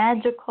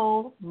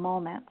magical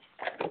moments.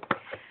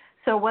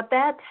 So what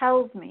that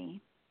tells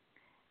me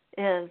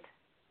is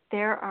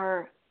there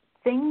are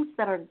things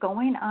that are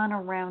going on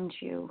around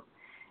you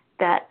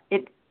that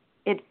it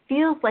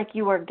feels like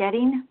you are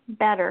getting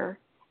better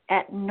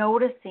at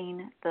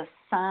noticing the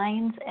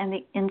signs and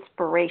the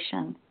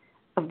inspiration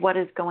of what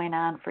is going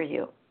on for you.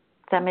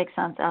 Does that make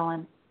sense,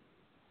 Ellen?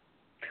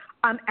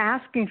 I'm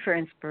asking for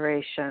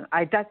inspiration.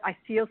 I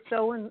feel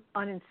so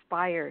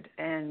uninspired,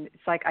 and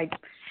it's like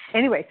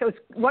anyway, so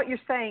what you're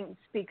saying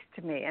speaks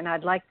to me, and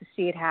I'd like to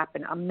see it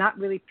happen. I'm not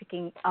really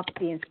picking up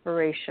the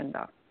inspiration,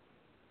 though.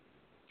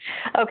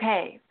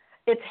 Okay,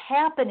 it's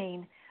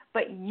happening,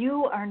 but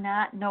you are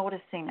not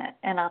noticing it,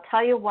 and I'll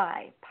tell you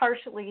why.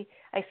 Partially,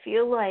 I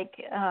feel like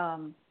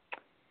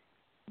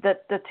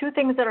the two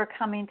things that are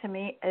coming to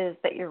me is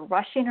that you're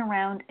rushing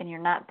around and you're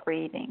not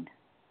breathing.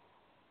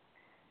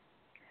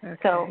 Okay.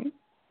 So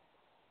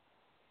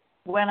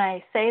when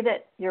I say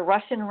that you're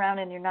rushing around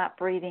and you're not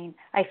breathing,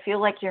 I feel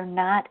like you're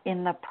not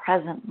in the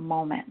present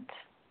moment.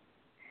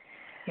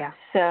 Yeah.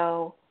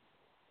 So,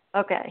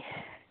 okay.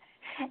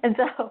 And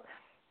so,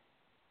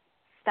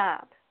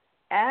 stop.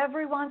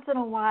 Every once in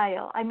a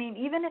while, I mean,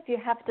 even if you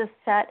have to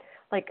set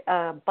like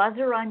a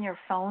buzzer on your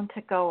phone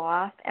to go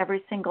off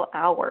every single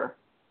hour,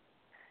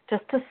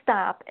 just to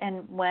stop,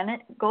 and when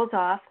it goes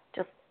off,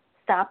 just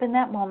stop in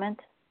that moment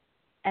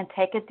and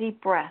take a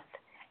deep breath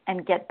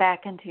and get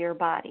back into your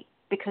body,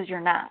 because you're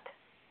not.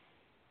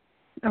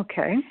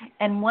 Okay.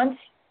 And once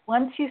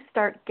you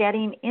start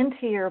getting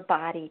into your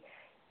body,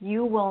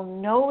 you will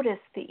notice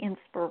the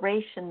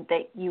inspiration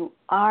that you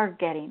are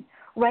getting.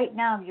 Right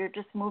now, you're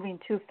just moving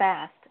too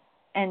fast,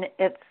 and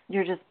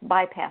you're just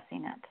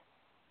bypassing it.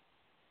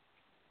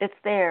 It's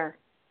there.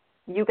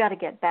 You got to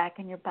get back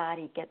in your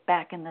body, get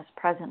back in this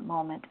present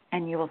moment,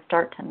 and you will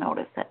start to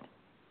notice it.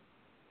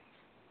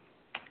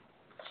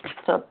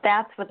 So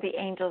that's what the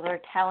angels are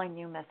telling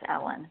you, Miss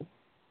Ellen.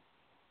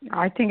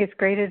 I think it's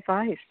great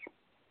advice.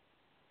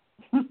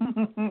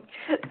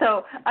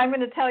 So I'm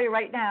going to tell you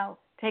right now,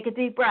 take a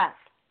deep breath.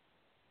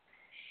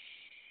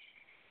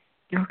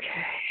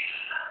 Okay.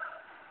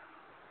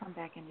 Come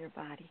back into your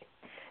body.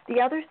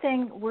 The other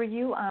thing, were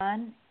you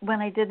on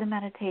when I did the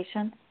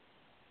meditation?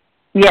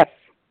 Yes.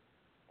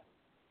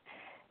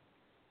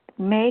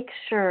 Make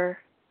sure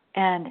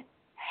and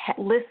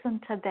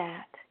listen to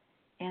that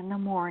in the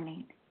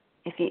morning.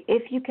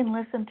 If you can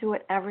listen to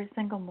it every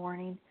single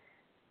morning,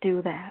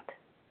 do that.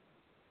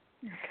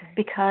 Okay.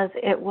 Because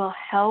it will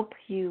help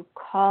you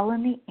call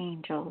in the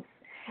angels.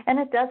 And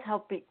it does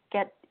help you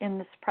get in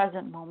this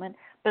present moment,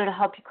 but it'll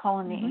help you call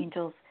in the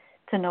angels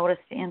to notice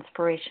the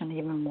inspiration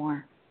even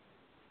more.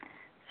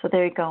 So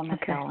there you go, Miss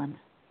Ellen.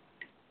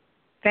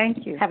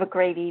 Thank you. Have a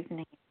great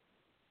evening.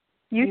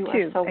 You too.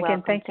 Are so Again,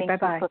 welcome. thank you.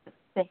 Bye-bye.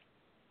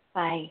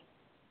 Bye.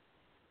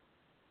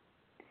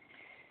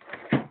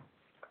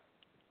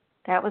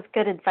 That was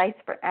good advice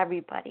for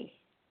everybody.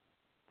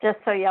 Just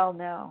so y'all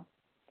know,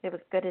 it was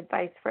good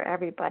advice for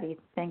everybody.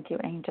 Thank you,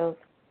 angels.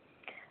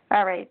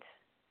 All right.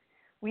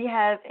 We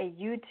have a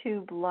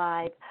YouTube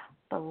Live.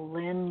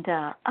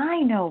 Belinda.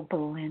 I know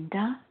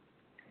Belinda.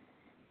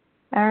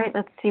 All right,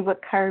 let's see what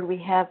card we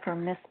have for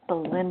Miss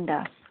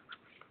Belinda.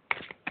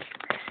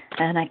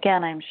 And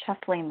again, I'm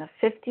shuffling the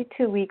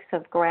 52 Weeks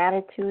of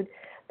Gratitude.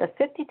 The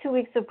 52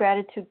 Weeks of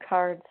Gratitude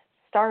cards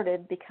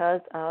started because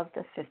of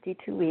the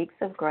 52 Weeks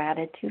of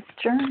Gratitude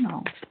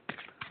Journal.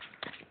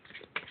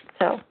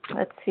 So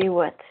let's see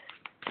what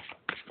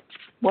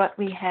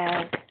we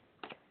have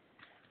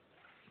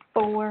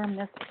for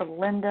Miss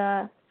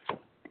Belinda.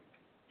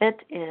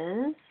 It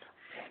is,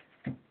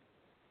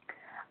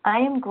 I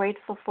am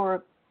grateful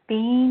for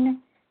being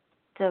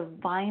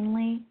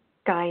divinely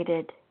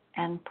guided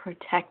and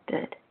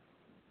protected.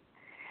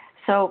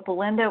 So,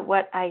 Belinda,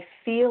 what I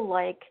feel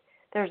like,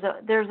 there's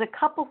a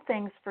couple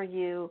things for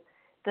you.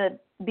 The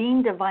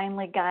being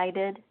divinely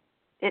guided,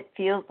 it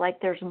feels like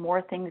there's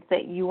more things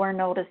that you are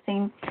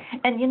noticing.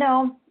 And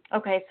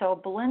okay, so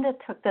Belinda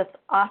took this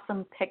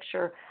awesome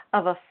picture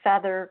of a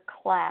feather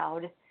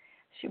cloud.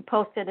 She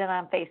posted it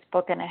on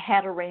Facebook, and it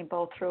had a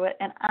rainbow through it.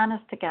 And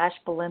honest to gosh,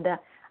 Belinda,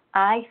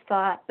 I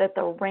thought that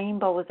the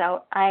rainbow was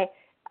out. I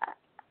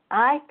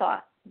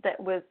thought that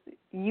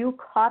you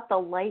caught the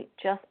light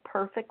just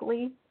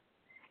perfectly.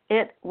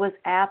 It was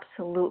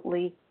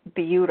absolutely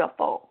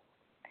beautiful.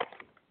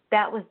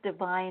 That was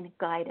divine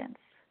guidance.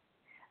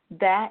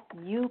 That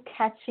you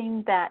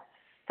catching that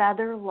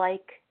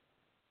feather-like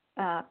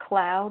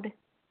cloud,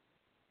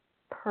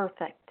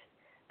 perfect.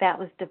 That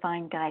was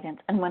divine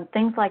guidance. And when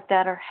things like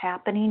that are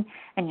happening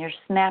and you're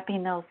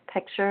snapping those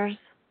pictures,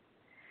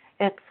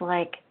 it's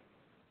like,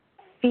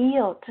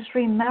 just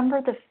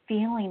remember the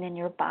feeling in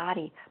your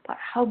body about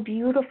how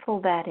beautiful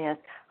that is,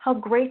 how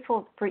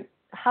grateful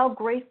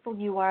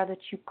you are that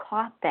you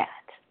caught that.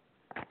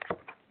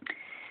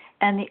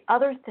 And the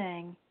other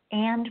thing,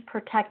 and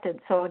protected.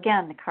 So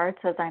again, the card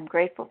says, I'm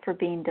grateful for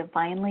being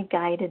divinely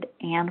guided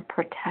and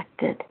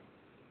protected.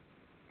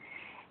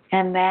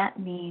 And that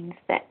means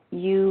that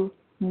you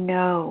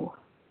know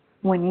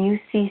when you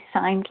see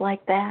signs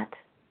like that,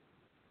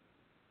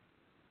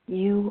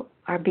 you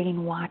are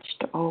being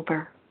watched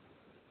over.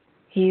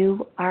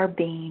 You are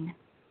being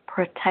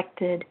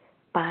protected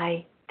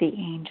by the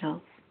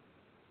angels.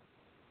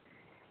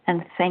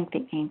 And thank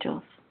the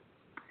angels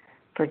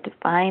for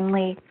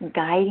divinely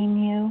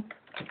guiding you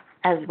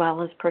as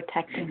well as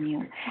protecting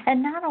you.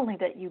 And not only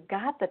that you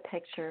got the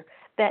picture,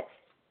 that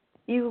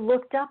you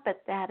looked up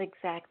at that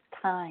exact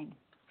time.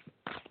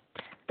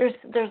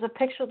 There's a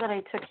picture that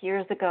I took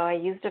years ago. I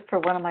used it for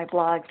one of my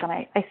blogs, and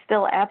I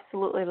still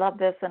absolutely love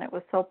this, and it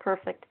was so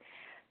perfect.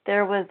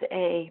 I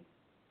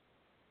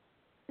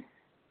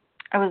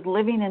was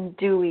living in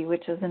Dewey,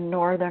 which is in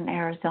northern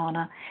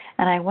Arizona,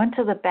 and I went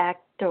to the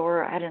back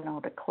door, I don't know,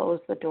 to close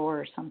the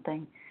door or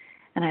something,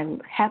 and I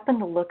happened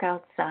to look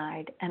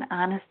outside, and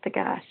honest to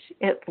gosh,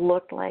 it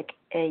looked like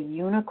a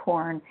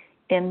unicorn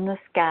in the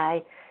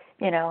sky,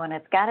 and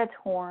it's got its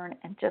horn,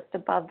 and just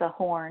above the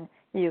horn,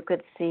 you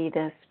could see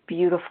this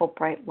beautiful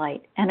bright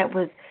light, and it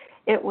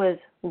was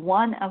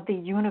one of the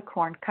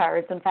unicorn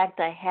cards. In fact,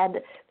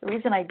 the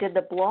reason I did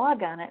the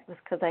blog on it was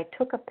because I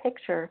took a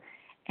picture,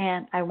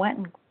 and I went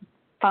and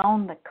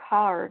found the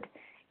card,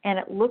 and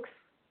it looks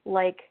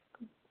like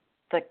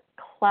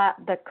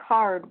the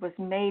card was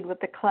made with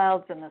the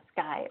clouds in the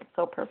sky. It's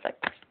so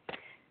perfect.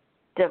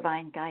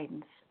 Divine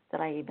guidance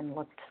that I even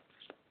looked.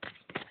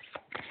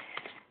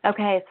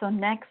 Okay, so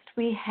next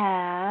we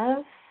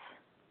have,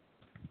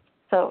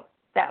 so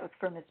that was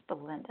for Miss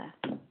Belinda.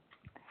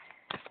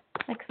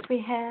 Next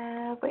we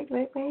have,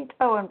 wait.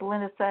 Oh, and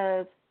Belinda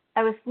says,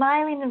 I was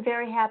smiling and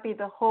very happy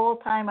the whole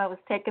time I was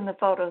taking the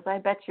photos. I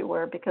bet you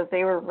were, because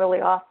they were really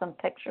awesome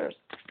pictures.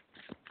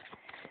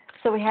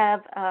 So we have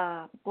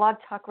a Blog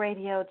Talk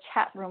Radio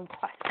chat room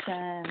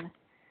question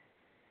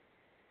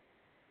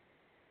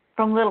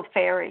from Little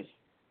Fairy.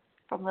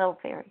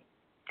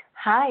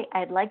 Hi,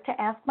 I'd like to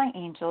ask my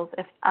angels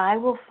if I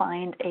will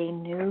find a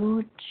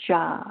new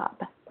job.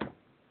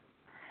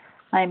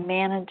 My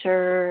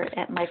manager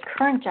at my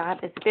current job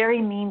is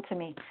very mean to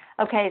me.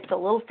 Okay, so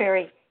Little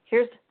Fairy,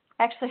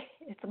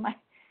 it's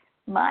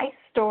my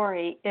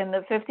story in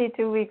the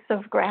 52 Weeks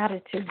of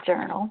Gratitude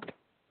Journal.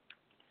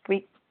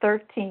 Week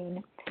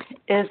 13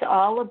 is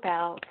all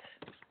about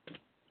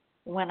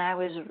when I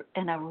was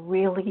in a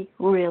really,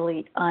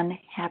 really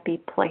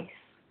unhappy place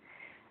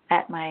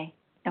at my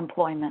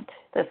employment.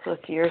 This was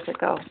years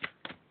ago.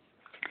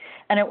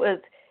 And it was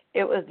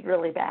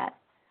really bad.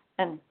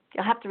 And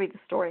you'll have to read the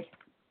story.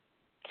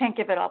 Can't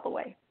give it all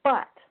away.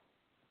 But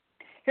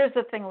here's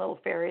the thing, Little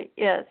Fairy,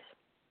 is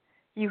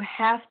you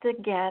have to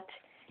get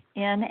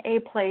in a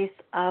place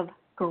of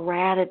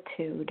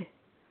gratitude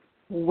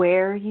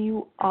where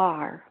you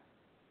are,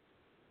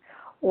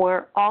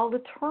 or all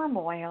the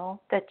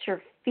turmoil that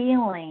you're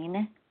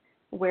feeling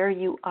where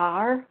you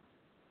are,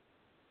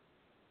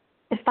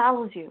 it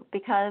follows you.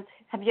 Because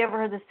have you ever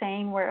heard the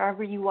saying,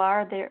 wherever you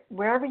are,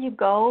 wherever you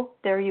go,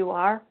 there you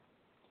are?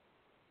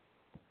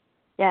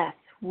 Yes,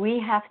 we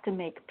have to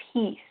make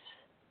peace,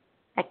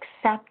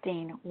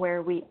 accepting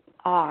where we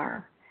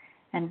are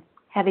and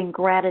having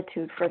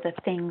gratitude for the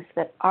things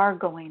that are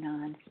going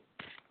on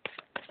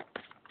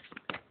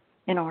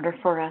in order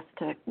for us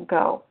to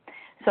go.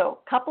 So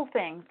a couple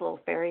things, Little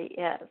Fairy,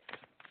 is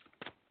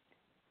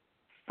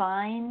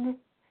find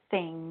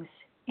things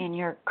in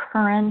your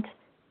current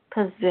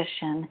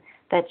position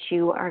that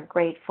you are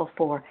grateful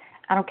for.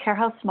 I don't care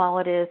how small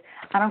it is.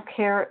 I don't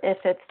care if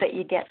it's that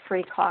you get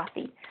free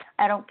coffee.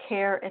 I don't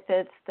care if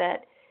it's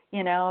that,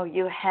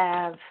 you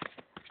have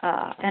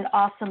an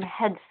awesome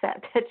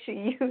headset that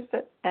you use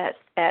at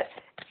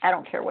I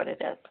don't care what it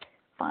is.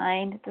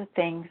 Find the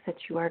things that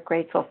you are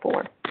grateful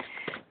for.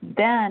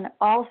 Then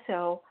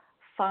also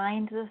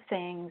find the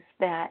things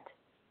that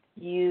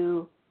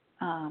you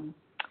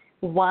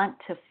want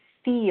to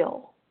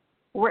feel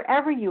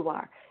wherever you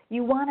are.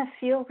 You want to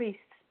feel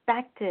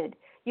respected.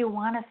 You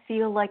want to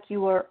feel like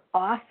you are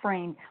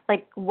offering,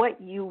 like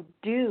what you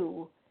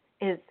do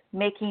is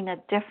making a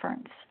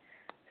difference.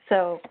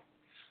 So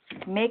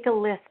make a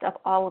list of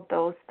all of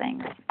those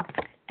things.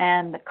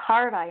 And the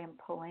card I am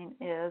pulling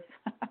is,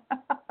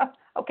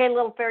 okay,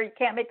 Little Fairy, you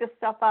can't make this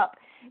stuff up.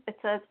 It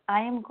says, I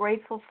am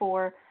grateful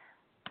for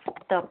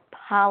the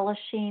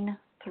polishing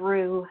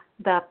through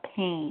the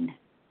pain.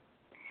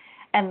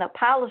 And the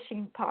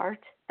polishing part,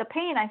 the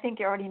pain, I think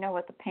you already know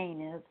what the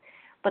pain is,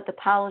 but the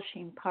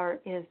polishing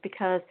part is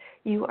because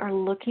you are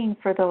looking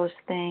for those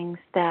things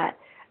that,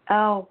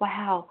 oh,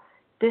 wow,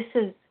 this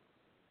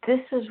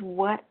is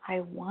what I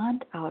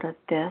want out of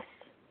this.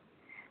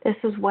 This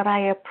is what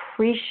I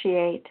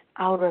appreciate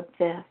out of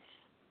this.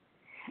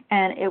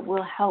 And it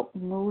will help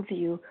move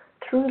you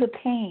through the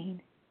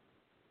pain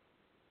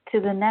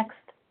to the next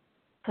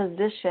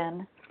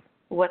position,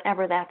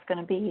 whatever that's going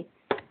to be,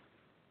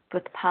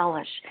 with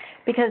polish.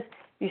 Because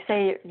you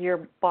say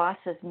your boss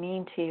is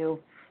mean to you.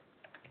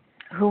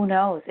 Who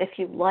knows? If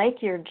you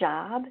like your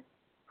job,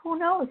 who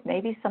knows?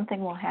 Maybe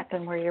something will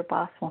happen where your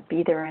boss won't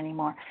be there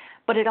anymore.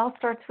 But it all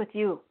starts with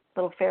you,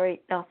 Little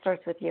Fairy. It all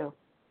starts with you.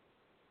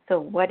 So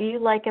what do you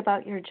like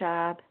about your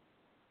job?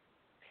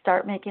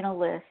 Start making a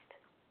list.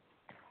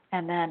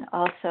 And then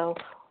also,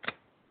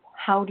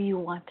 how do you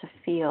want to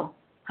feel?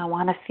 I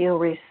want to feel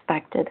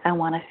respected. I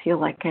want to feel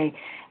like I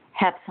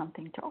have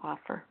something to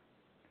offer,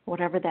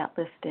 whatever that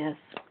list is.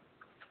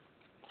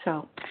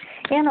 So,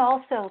 and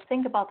also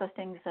think about the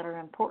things that are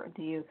important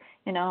to you.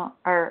 You know,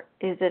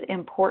 is it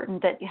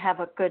important that you have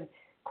a good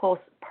close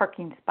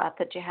parking spot,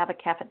 that you have a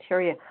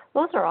cafeteria?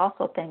 Those are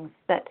also things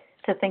that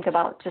to think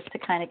about, just to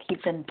kind of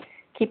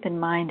keep in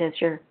mind as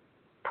you're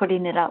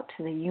putting it out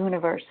to the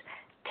universe,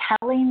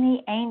 telling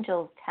the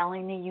angels,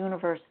 telling the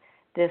universe,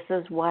 this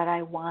is what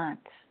I want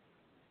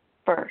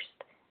first,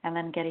 and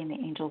then getting the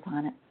angels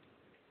on it.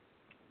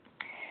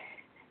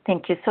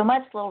 Thank you so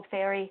much, little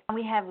fairy.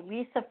 We have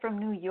Lisa from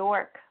New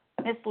York.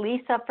 Miss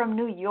Lisa from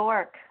New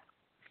York.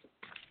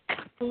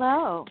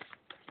 Hello.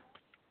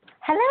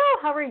 Hello,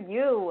 how are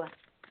you?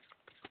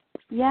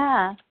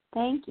 Yeah,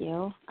 thank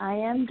you. I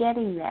am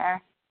getting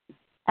there.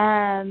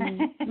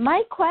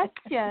 My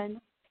question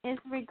is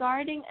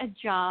regarding a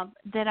job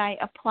that I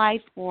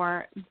applied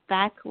for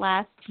back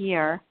last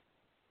year.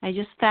 I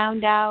just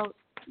found out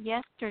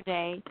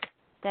yesterday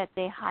that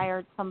they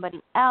hired somebody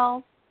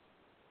else.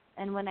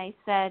 And when I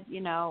said,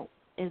 you know,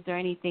 is there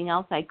anything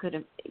else I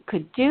could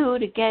do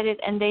to get it?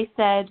 And they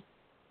said,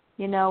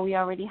 you know, we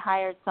already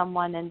hired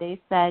someone, and they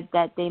said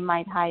that they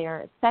might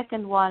hire a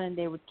second one and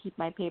they would keep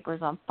my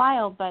papers on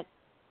file. But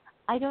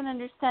I don't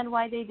understand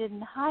why they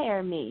didn't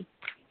hire me.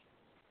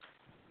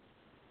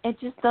 It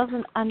just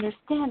doesn't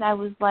understand. I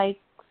was like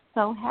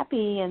so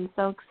happy and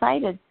so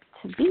excited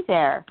to be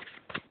there.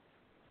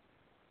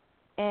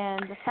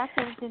 And the fact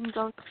that it didn't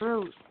go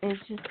through is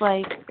just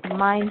like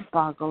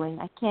mind-boggling.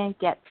 I can't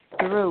get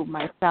through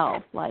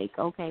myself. Like,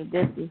 okay,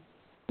 this is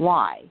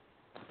why.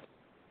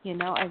 You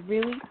know, I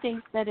really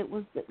think that it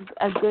was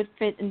a good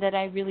fit and that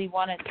I really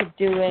wanted to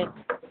do it.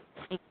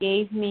 It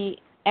gave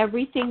me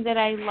everything that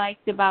I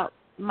liked about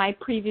my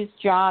previous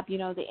job, you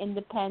know, the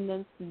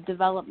independence, the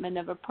development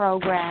of a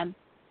program.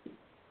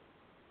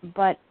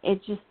 But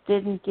it just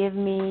didn't give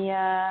me,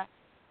 I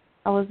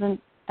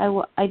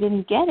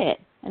didn't get it.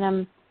 And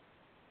I'm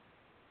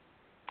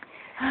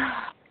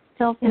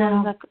still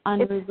feeling like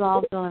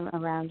unresolved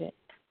around it.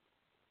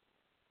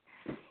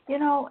 You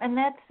know, and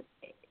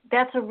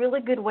that's a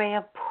really good way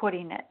of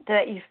putting it,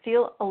 that you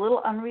feel a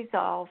little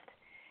unresolved,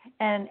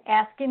 and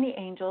asking the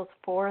angels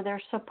for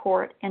their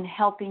support in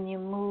helping you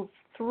move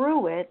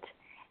through it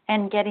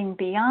and getting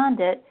beyond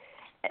it.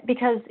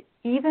 Because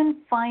even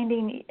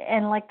finding,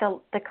 and like the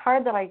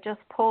card that I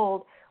just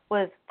pulled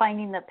was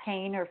finding the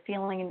pain, or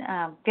feeling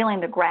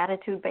the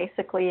gratitude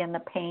basically in the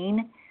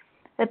pain.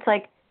 It's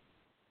like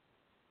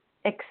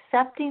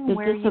accepting the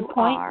where you are.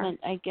 Disappointment,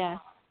 I guess.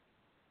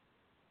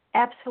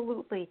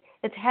 Absolutely.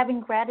 It's having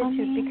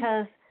gratitude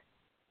because,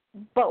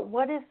 but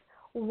what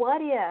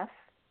if,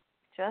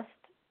 just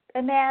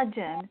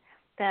imagine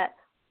that,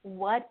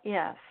 what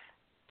if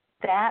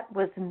that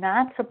was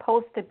not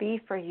supposed to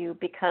be for you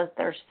because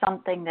there's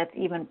something that's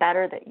even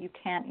better that you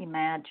can't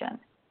imagine?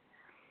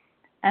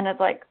 And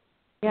it's like,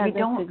 we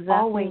don't exactly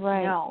always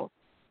right. know.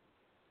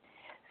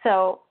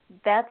 So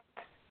that's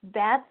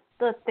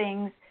the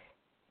things.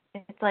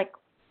 It's like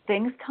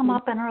things come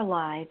up in our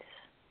lives,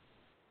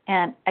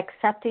 and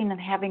accepting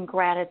and having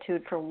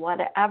gratitude for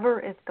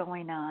whatever is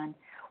going on,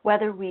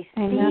 whether we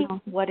see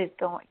what is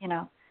going,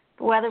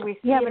 whether we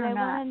see it or not. Yeah, but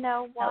I want to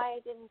know why I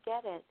didn't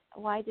get it.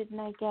 Why didn't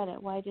I get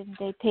it? Why didn't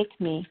they pick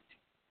me?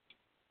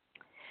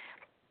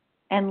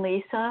 And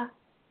Lisa,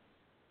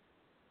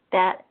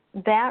 that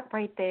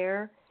right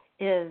there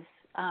is,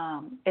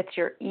 it's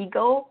your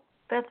ego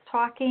that's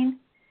talking,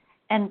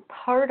 and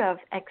part of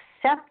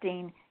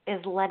accepting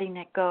is letting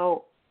it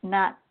go,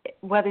 not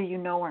whether you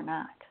know or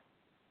not.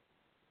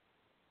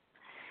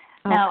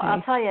 Okay. Now,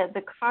 I'll tell you,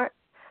 the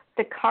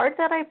card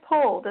that I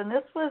pulled, and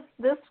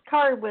this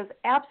card was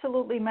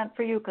absolutely meant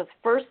for you, because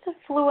first it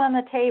flew on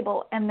the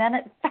table and then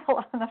it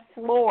fell on the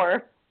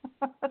floor.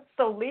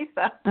 So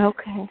Lisa.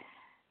 Okay.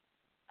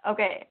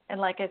 Okay, and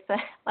like I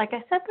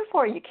said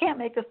before, you can't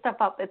make this stuff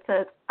up. It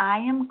says, I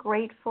am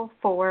grateful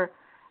for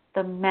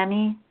the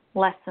many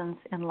lessons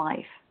in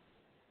life.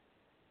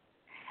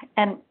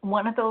 And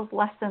one of those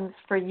lessons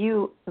for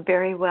you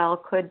very well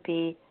could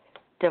be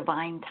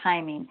divine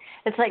timing.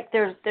 It's like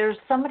there's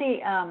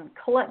somebody,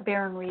 Colette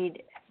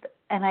Baron-Reed,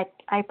 and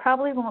I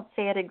probably won't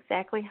say it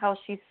exactly how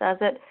she says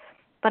it,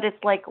 but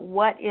it's like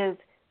what is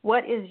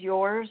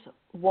yours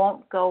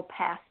won't go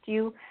past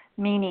you,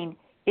 meaning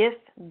if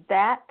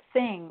that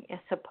thing is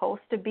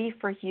supposed to be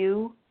for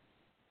you,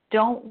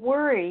 don't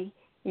worry,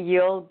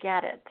 you'll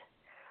get it.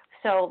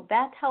 So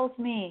that tells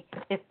me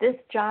if this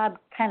job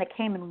kind of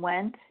came and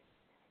went,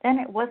 then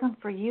it wasn't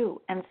for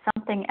you, and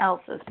something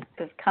else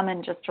is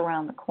coming just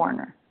around the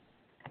corner.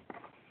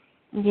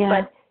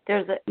 Yeah.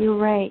 But you're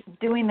right.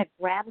 Doing the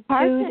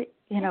gratitude,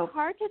 It's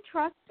hard to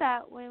trust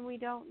that when we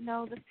don't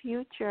know the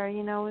future,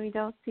 when we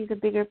don't see the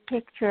bigger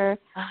picture.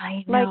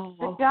 I know.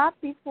 Like the job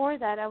before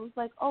that, I was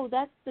like, oh,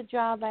 that's the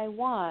job I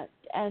want.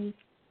 And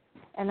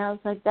And I was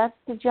like, that's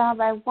the job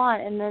I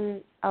want. And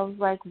then I was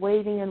like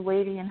waiting and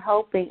waiting and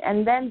hoping.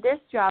 And then this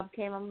job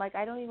came. I'm like,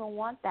 I don't even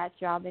want that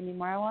job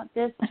anymore. I want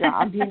this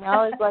job. You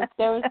know, it's like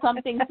there was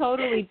something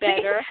totally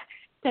better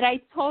that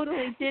I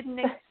totally didn't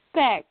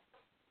expect.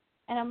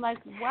 And I'm like,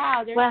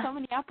 wow, there's so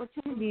many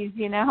opportunities,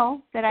 you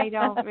know, that I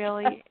don't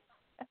really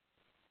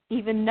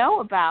even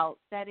know about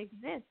that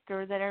exist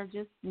or that are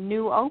just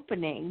new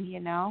opening, you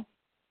know.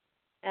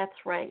 That's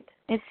right.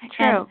 It's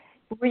true.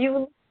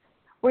 And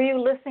were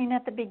you listening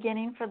at the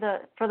beginning for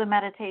the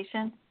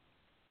meditation?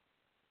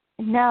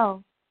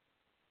 No.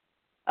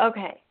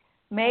 Okay.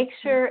 Make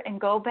sure and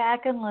go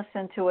back and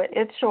listen to it.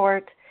 It's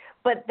short,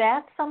 but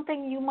that's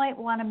something you might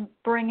want to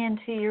bring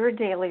into your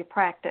daily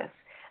practice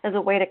as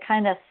a way to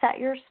kind of set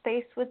your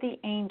space with the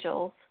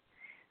angels,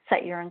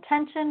 set your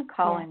intention,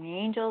 call in the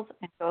angels,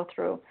 and go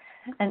through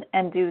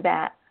and do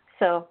that.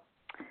 So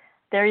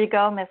there you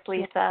go, Miss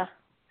Lisa.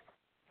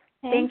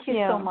 Thank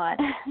you so much.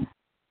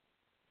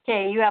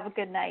 Okay, you have a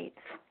good night.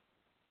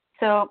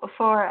 So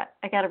before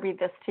I got to read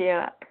this to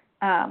you,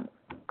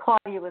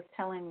 Claudia was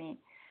telling me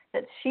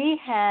that she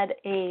had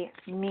a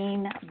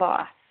mean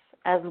boss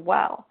as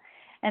well.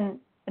 And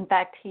in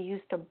fact, he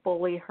used to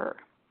bully her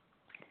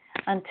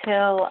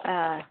until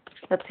I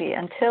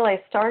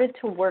started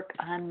to work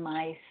on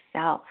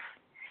myself.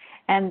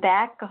 And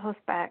that goes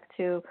back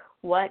to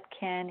what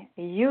can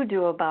you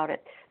do about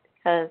it?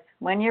 Because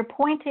when you're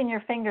pointing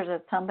your fingers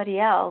at somebody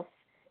else,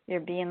 you're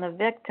being the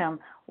victim.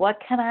 What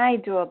can I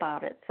do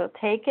about it? So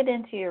take it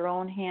into your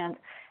own hands.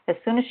 As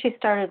soon as she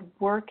started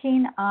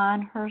working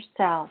on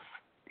herself,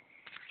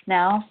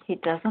 now he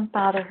doesn't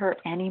bother her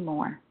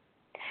anymore.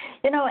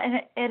 You know,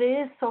 and it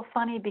is so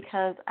funny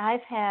because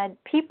I've had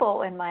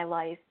people in my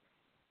life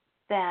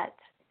that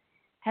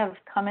have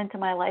come into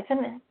my life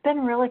and it's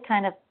been really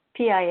kind of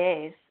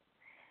PIAs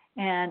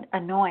and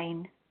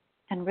annoying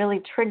and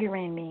really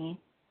triggering me.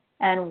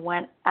 And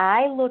when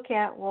I look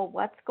at, well,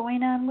 what's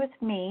going on with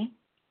me?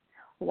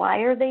 Why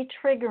are they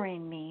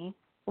triggering me?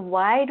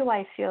 Why do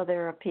I feel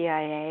they're a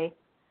PIA?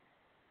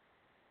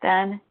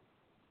 Then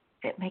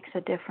it makes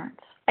a difference.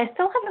 I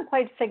still haven't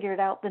quite figured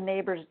out the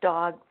neighbor's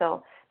dog,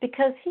 though,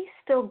 because he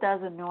still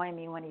does annoy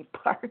me when he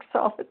barks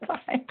all the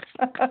time.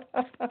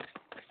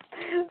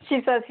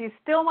 She says he's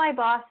still my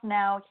boss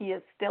now. He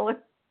is still a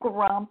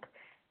grump,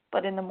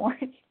 but in the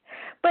morning.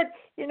 But,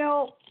 you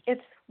know,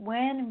 it's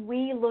when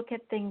we look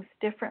at things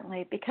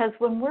differently, because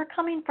when we're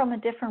coming from a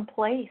different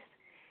place,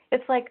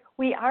 it's like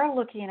we are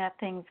looking at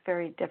things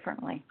very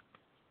differently.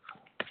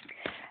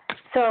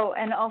 So,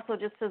 and also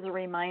just as a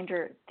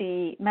reminder,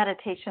 the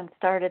meditation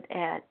started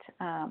at,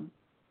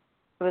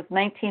 it was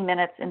 19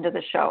 minutes into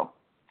the show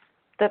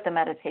that the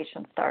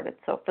meditation started.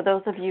 So for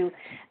those of you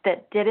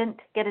that didn't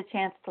get a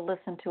chance to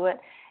listen to it,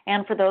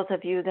 and for those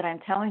of you that I'm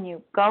telling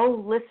you,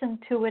 go listen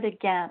to it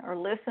again or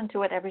listen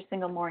to it every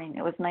single morning.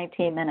 It was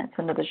 19 minutes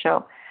into the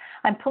show.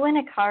 I'm pulling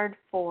a card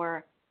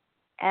for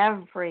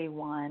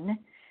everyone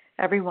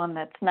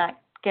that's not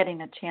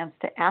getting a chance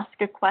to ask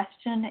a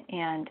question,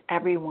 and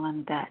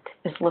everyone that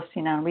is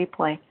listening on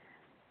replay.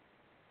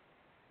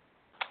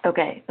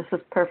 Okay, this is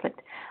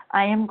perfect.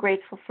 I am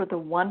grateful for the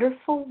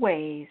wonderful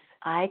ways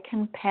I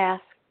can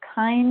pass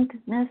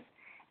kindness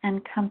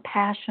and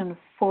compassion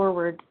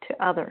forward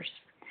to others.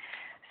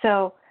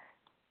 So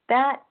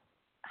that,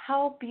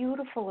 how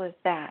beautiful is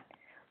that?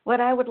 What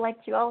I would like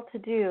you all to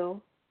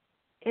do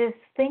is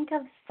think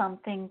of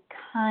something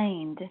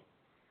kind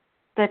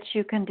that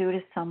you can do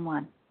to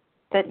someone,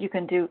 that you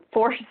can do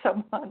for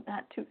someone,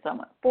 not to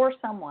someone, for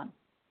someone.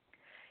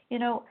 You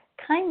know,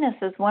 kindness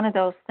is one of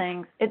those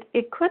things.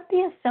 It could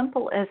be as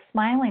simple as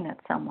smiling at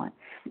someone.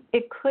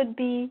 It could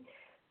be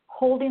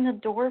holding the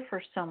door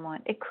for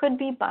someone. It could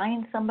be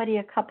buying somebody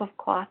a cup of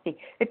coffee.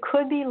 It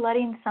could be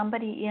letting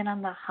somebody in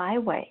on the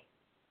highway.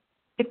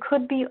 It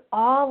could be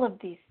all of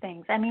these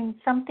things. I mean,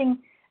 something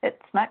that's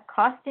not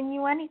costing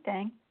you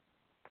anything.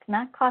 It's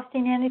not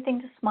costing you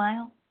anything to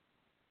smile.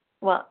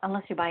 Well,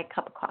 unless you buy a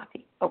cup of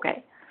coffee,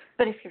 okay.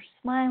 But if you're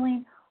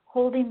smiling,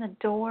 holding the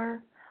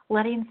door,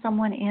 letting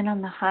someone in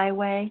on the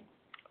highway,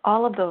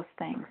 all of those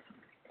things.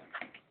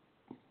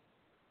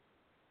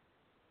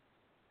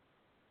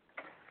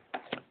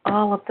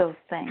 All of those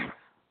things.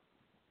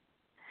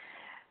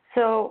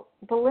 So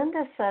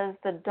Belinda says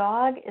the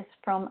dog is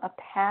from a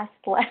past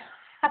life.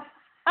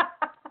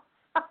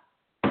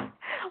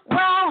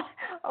 Well,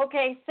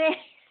 okay,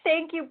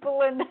 thank you,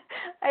 Belinda.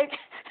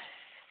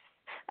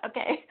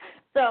 Okay,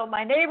 so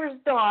my neighbor's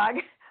dog,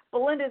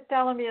 Belinda's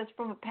telling me, is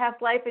from a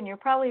past life, and you're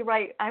probably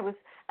right. I was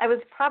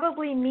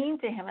probably mean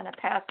to him in a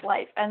past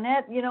life, and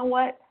that, you know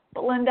what,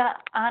 Belinda,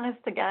 honest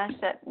to gosh,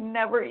 that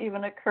never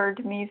even occurred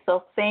to me,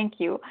 so thank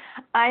you.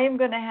 I am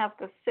going to have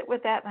to sit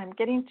with that, and I'm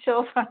getting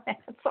chills on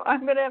that, so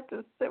I'm going to have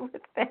to sit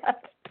with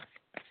that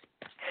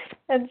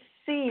and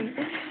see.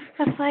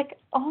 It's like,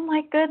 oh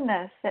my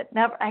goodness,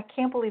 I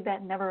can't believe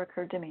that never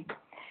occurred to me.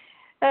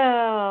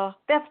 Oh,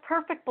 that's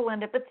perfect,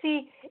 Belinda. But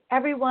see,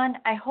 everyone,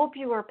 I hope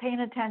you are paying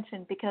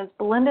attention, because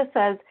Belinda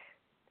says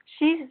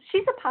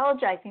she's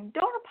apologizing.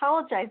 Don't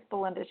apologize,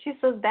 Belinda. She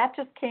says that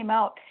just came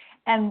out.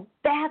 And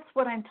that's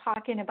what I'm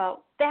talking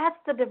about. That's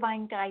the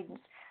divine guidance.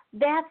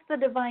 That's the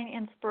divine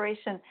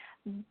inspiration.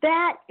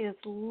 That is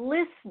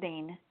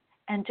listening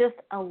and just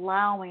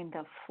allowing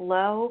the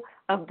flow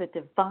of the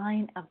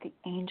divine, of the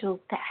angels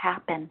to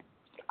happen.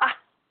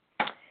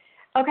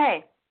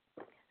 Okay,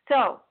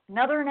 so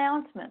another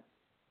announcement.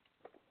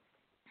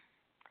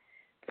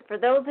 For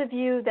those of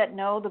you that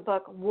know the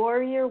book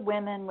Warrior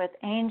Women with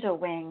Angel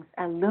Wings,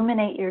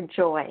 Illuminate Your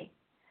Joy,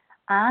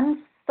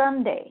 on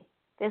Sunday,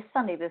 this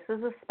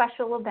is a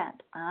special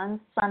event, on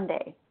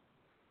Sunday,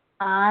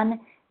 on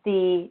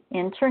the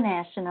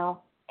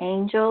International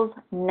Angels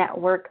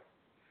Network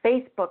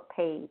Facebook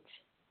page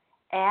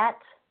at,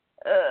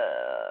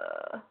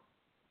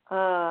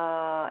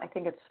 I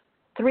think it's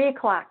 3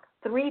 o'clock,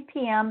 3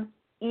 p.m.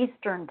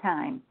 Eastern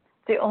Time.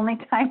 It's the only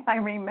time I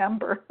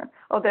remember.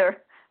 Oh,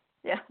 there,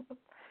 yeah.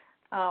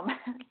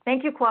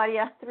 Thank you,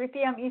 Claudia. 3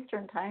 p.m.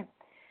 Eastern Time.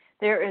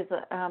 There is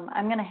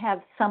I'm going to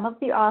have some of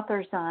the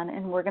authors on,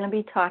 and we're going to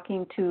be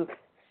talking to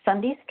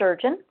Sunday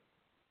Sturgeon.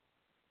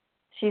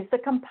 She's the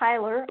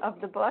compiler of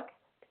the book.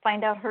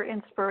 Find out her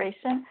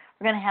inspiration.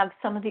 We're going to have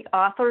some of the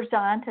authors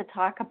on to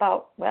talk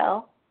about,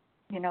 well,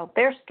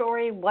 their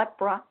story, what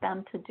brought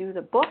them to do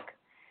the book.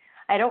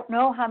 I don't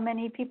know how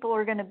many people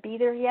are going to be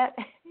there yet.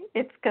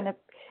 It's going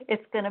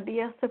to be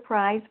a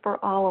surprise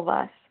for all of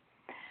us.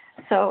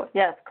 So,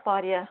 yes,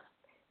 Claudia,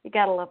 you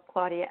got to love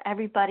Claudia.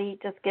 Everybody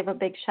just give a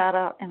big shout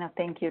out and a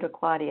thank you to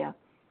Claudia.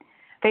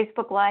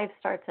 Facebook Live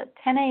starts at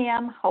 10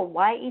 a.m.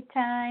 Hawaii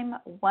time,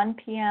 1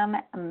 p.m.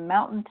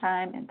 Mountain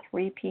time, and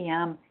 3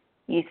 p.m.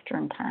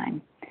 Eastern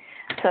time.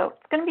 So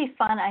it's going to be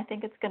fun. I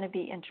think it's going to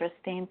be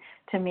interesting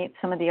to meet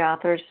some of the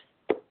authors.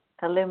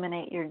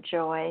 Illuminate Your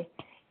Joy.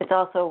 It's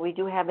also, we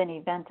do have an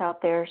event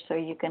out there, so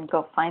you can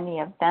go find the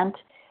event.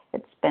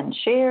 It's been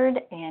shared,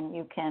 and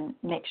you can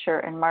make sure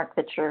and mark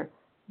that you're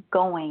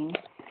going,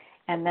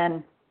 and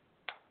then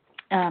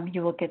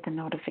you will get the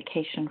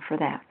notification for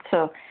that.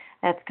 So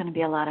that's going to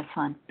be a lot of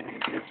fun.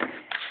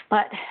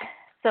 But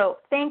so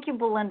thank you,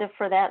 Belinda,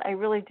 for that. I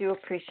really do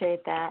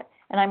appreciate that.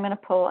 And I'm going to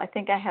pull, I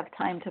think I have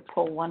time to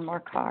pull one more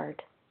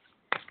card.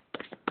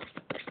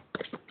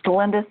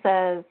 Belinda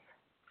says,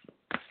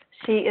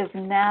 she is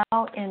now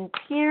in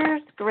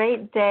tears.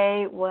 Great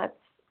day. What's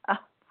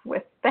up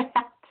with that?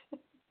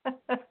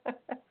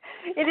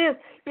 It is,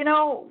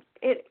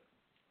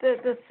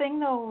 the thing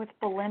though with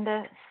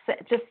Belinda,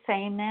 just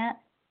saying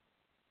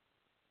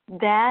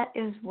that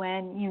is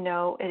when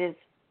it is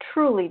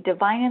truly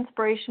divine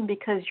inspiration,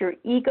 because your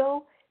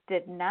ego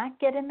did not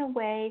get in the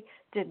way,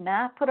 did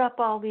not put up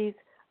all these,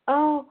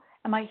 oh,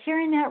 am I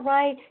hearing that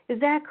right? Is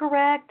that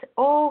correct?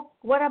 Oh,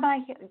 what am I,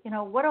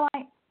 what do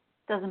I,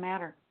 doesn't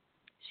matter.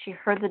 She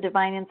heard the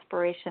divine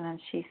inspiration and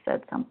she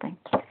said something.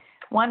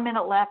 1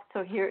 minute left,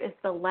 so here is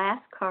the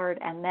last card,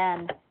 and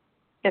then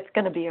it's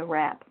going to be a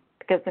wrap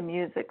because the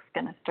music's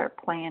going to start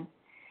playing.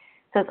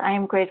 It says, I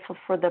am grateful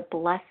for the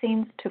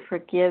blessings to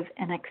forgive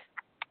and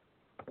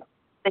accept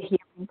the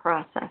healing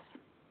process.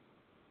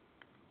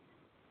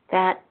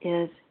 That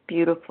is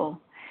beautiful,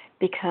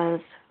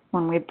 because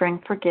when we bring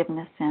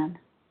forgiveness in,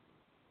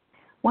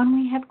 when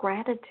we have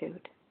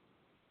gratitude,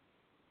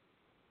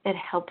 it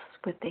helps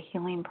with the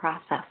healing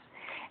process.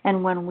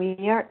 And when we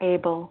are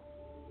able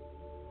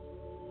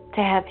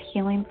to have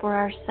healing for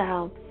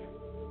ourselves,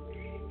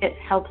 it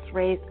helps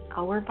raise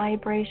our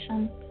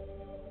vibration,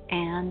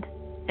 and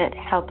it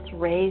helps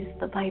raise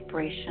the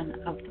vibration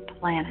of the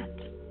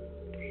planet.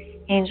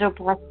 Angel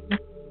blessings.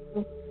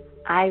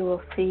 I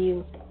will see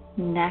you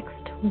next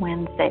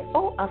Wednesday.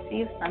 Oh, I'll see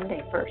you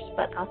Sunday first,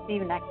 but I'll see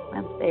you next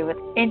Wednesday with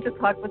Angel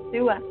Talk with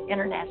Sue on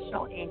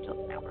International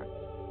Angels Network.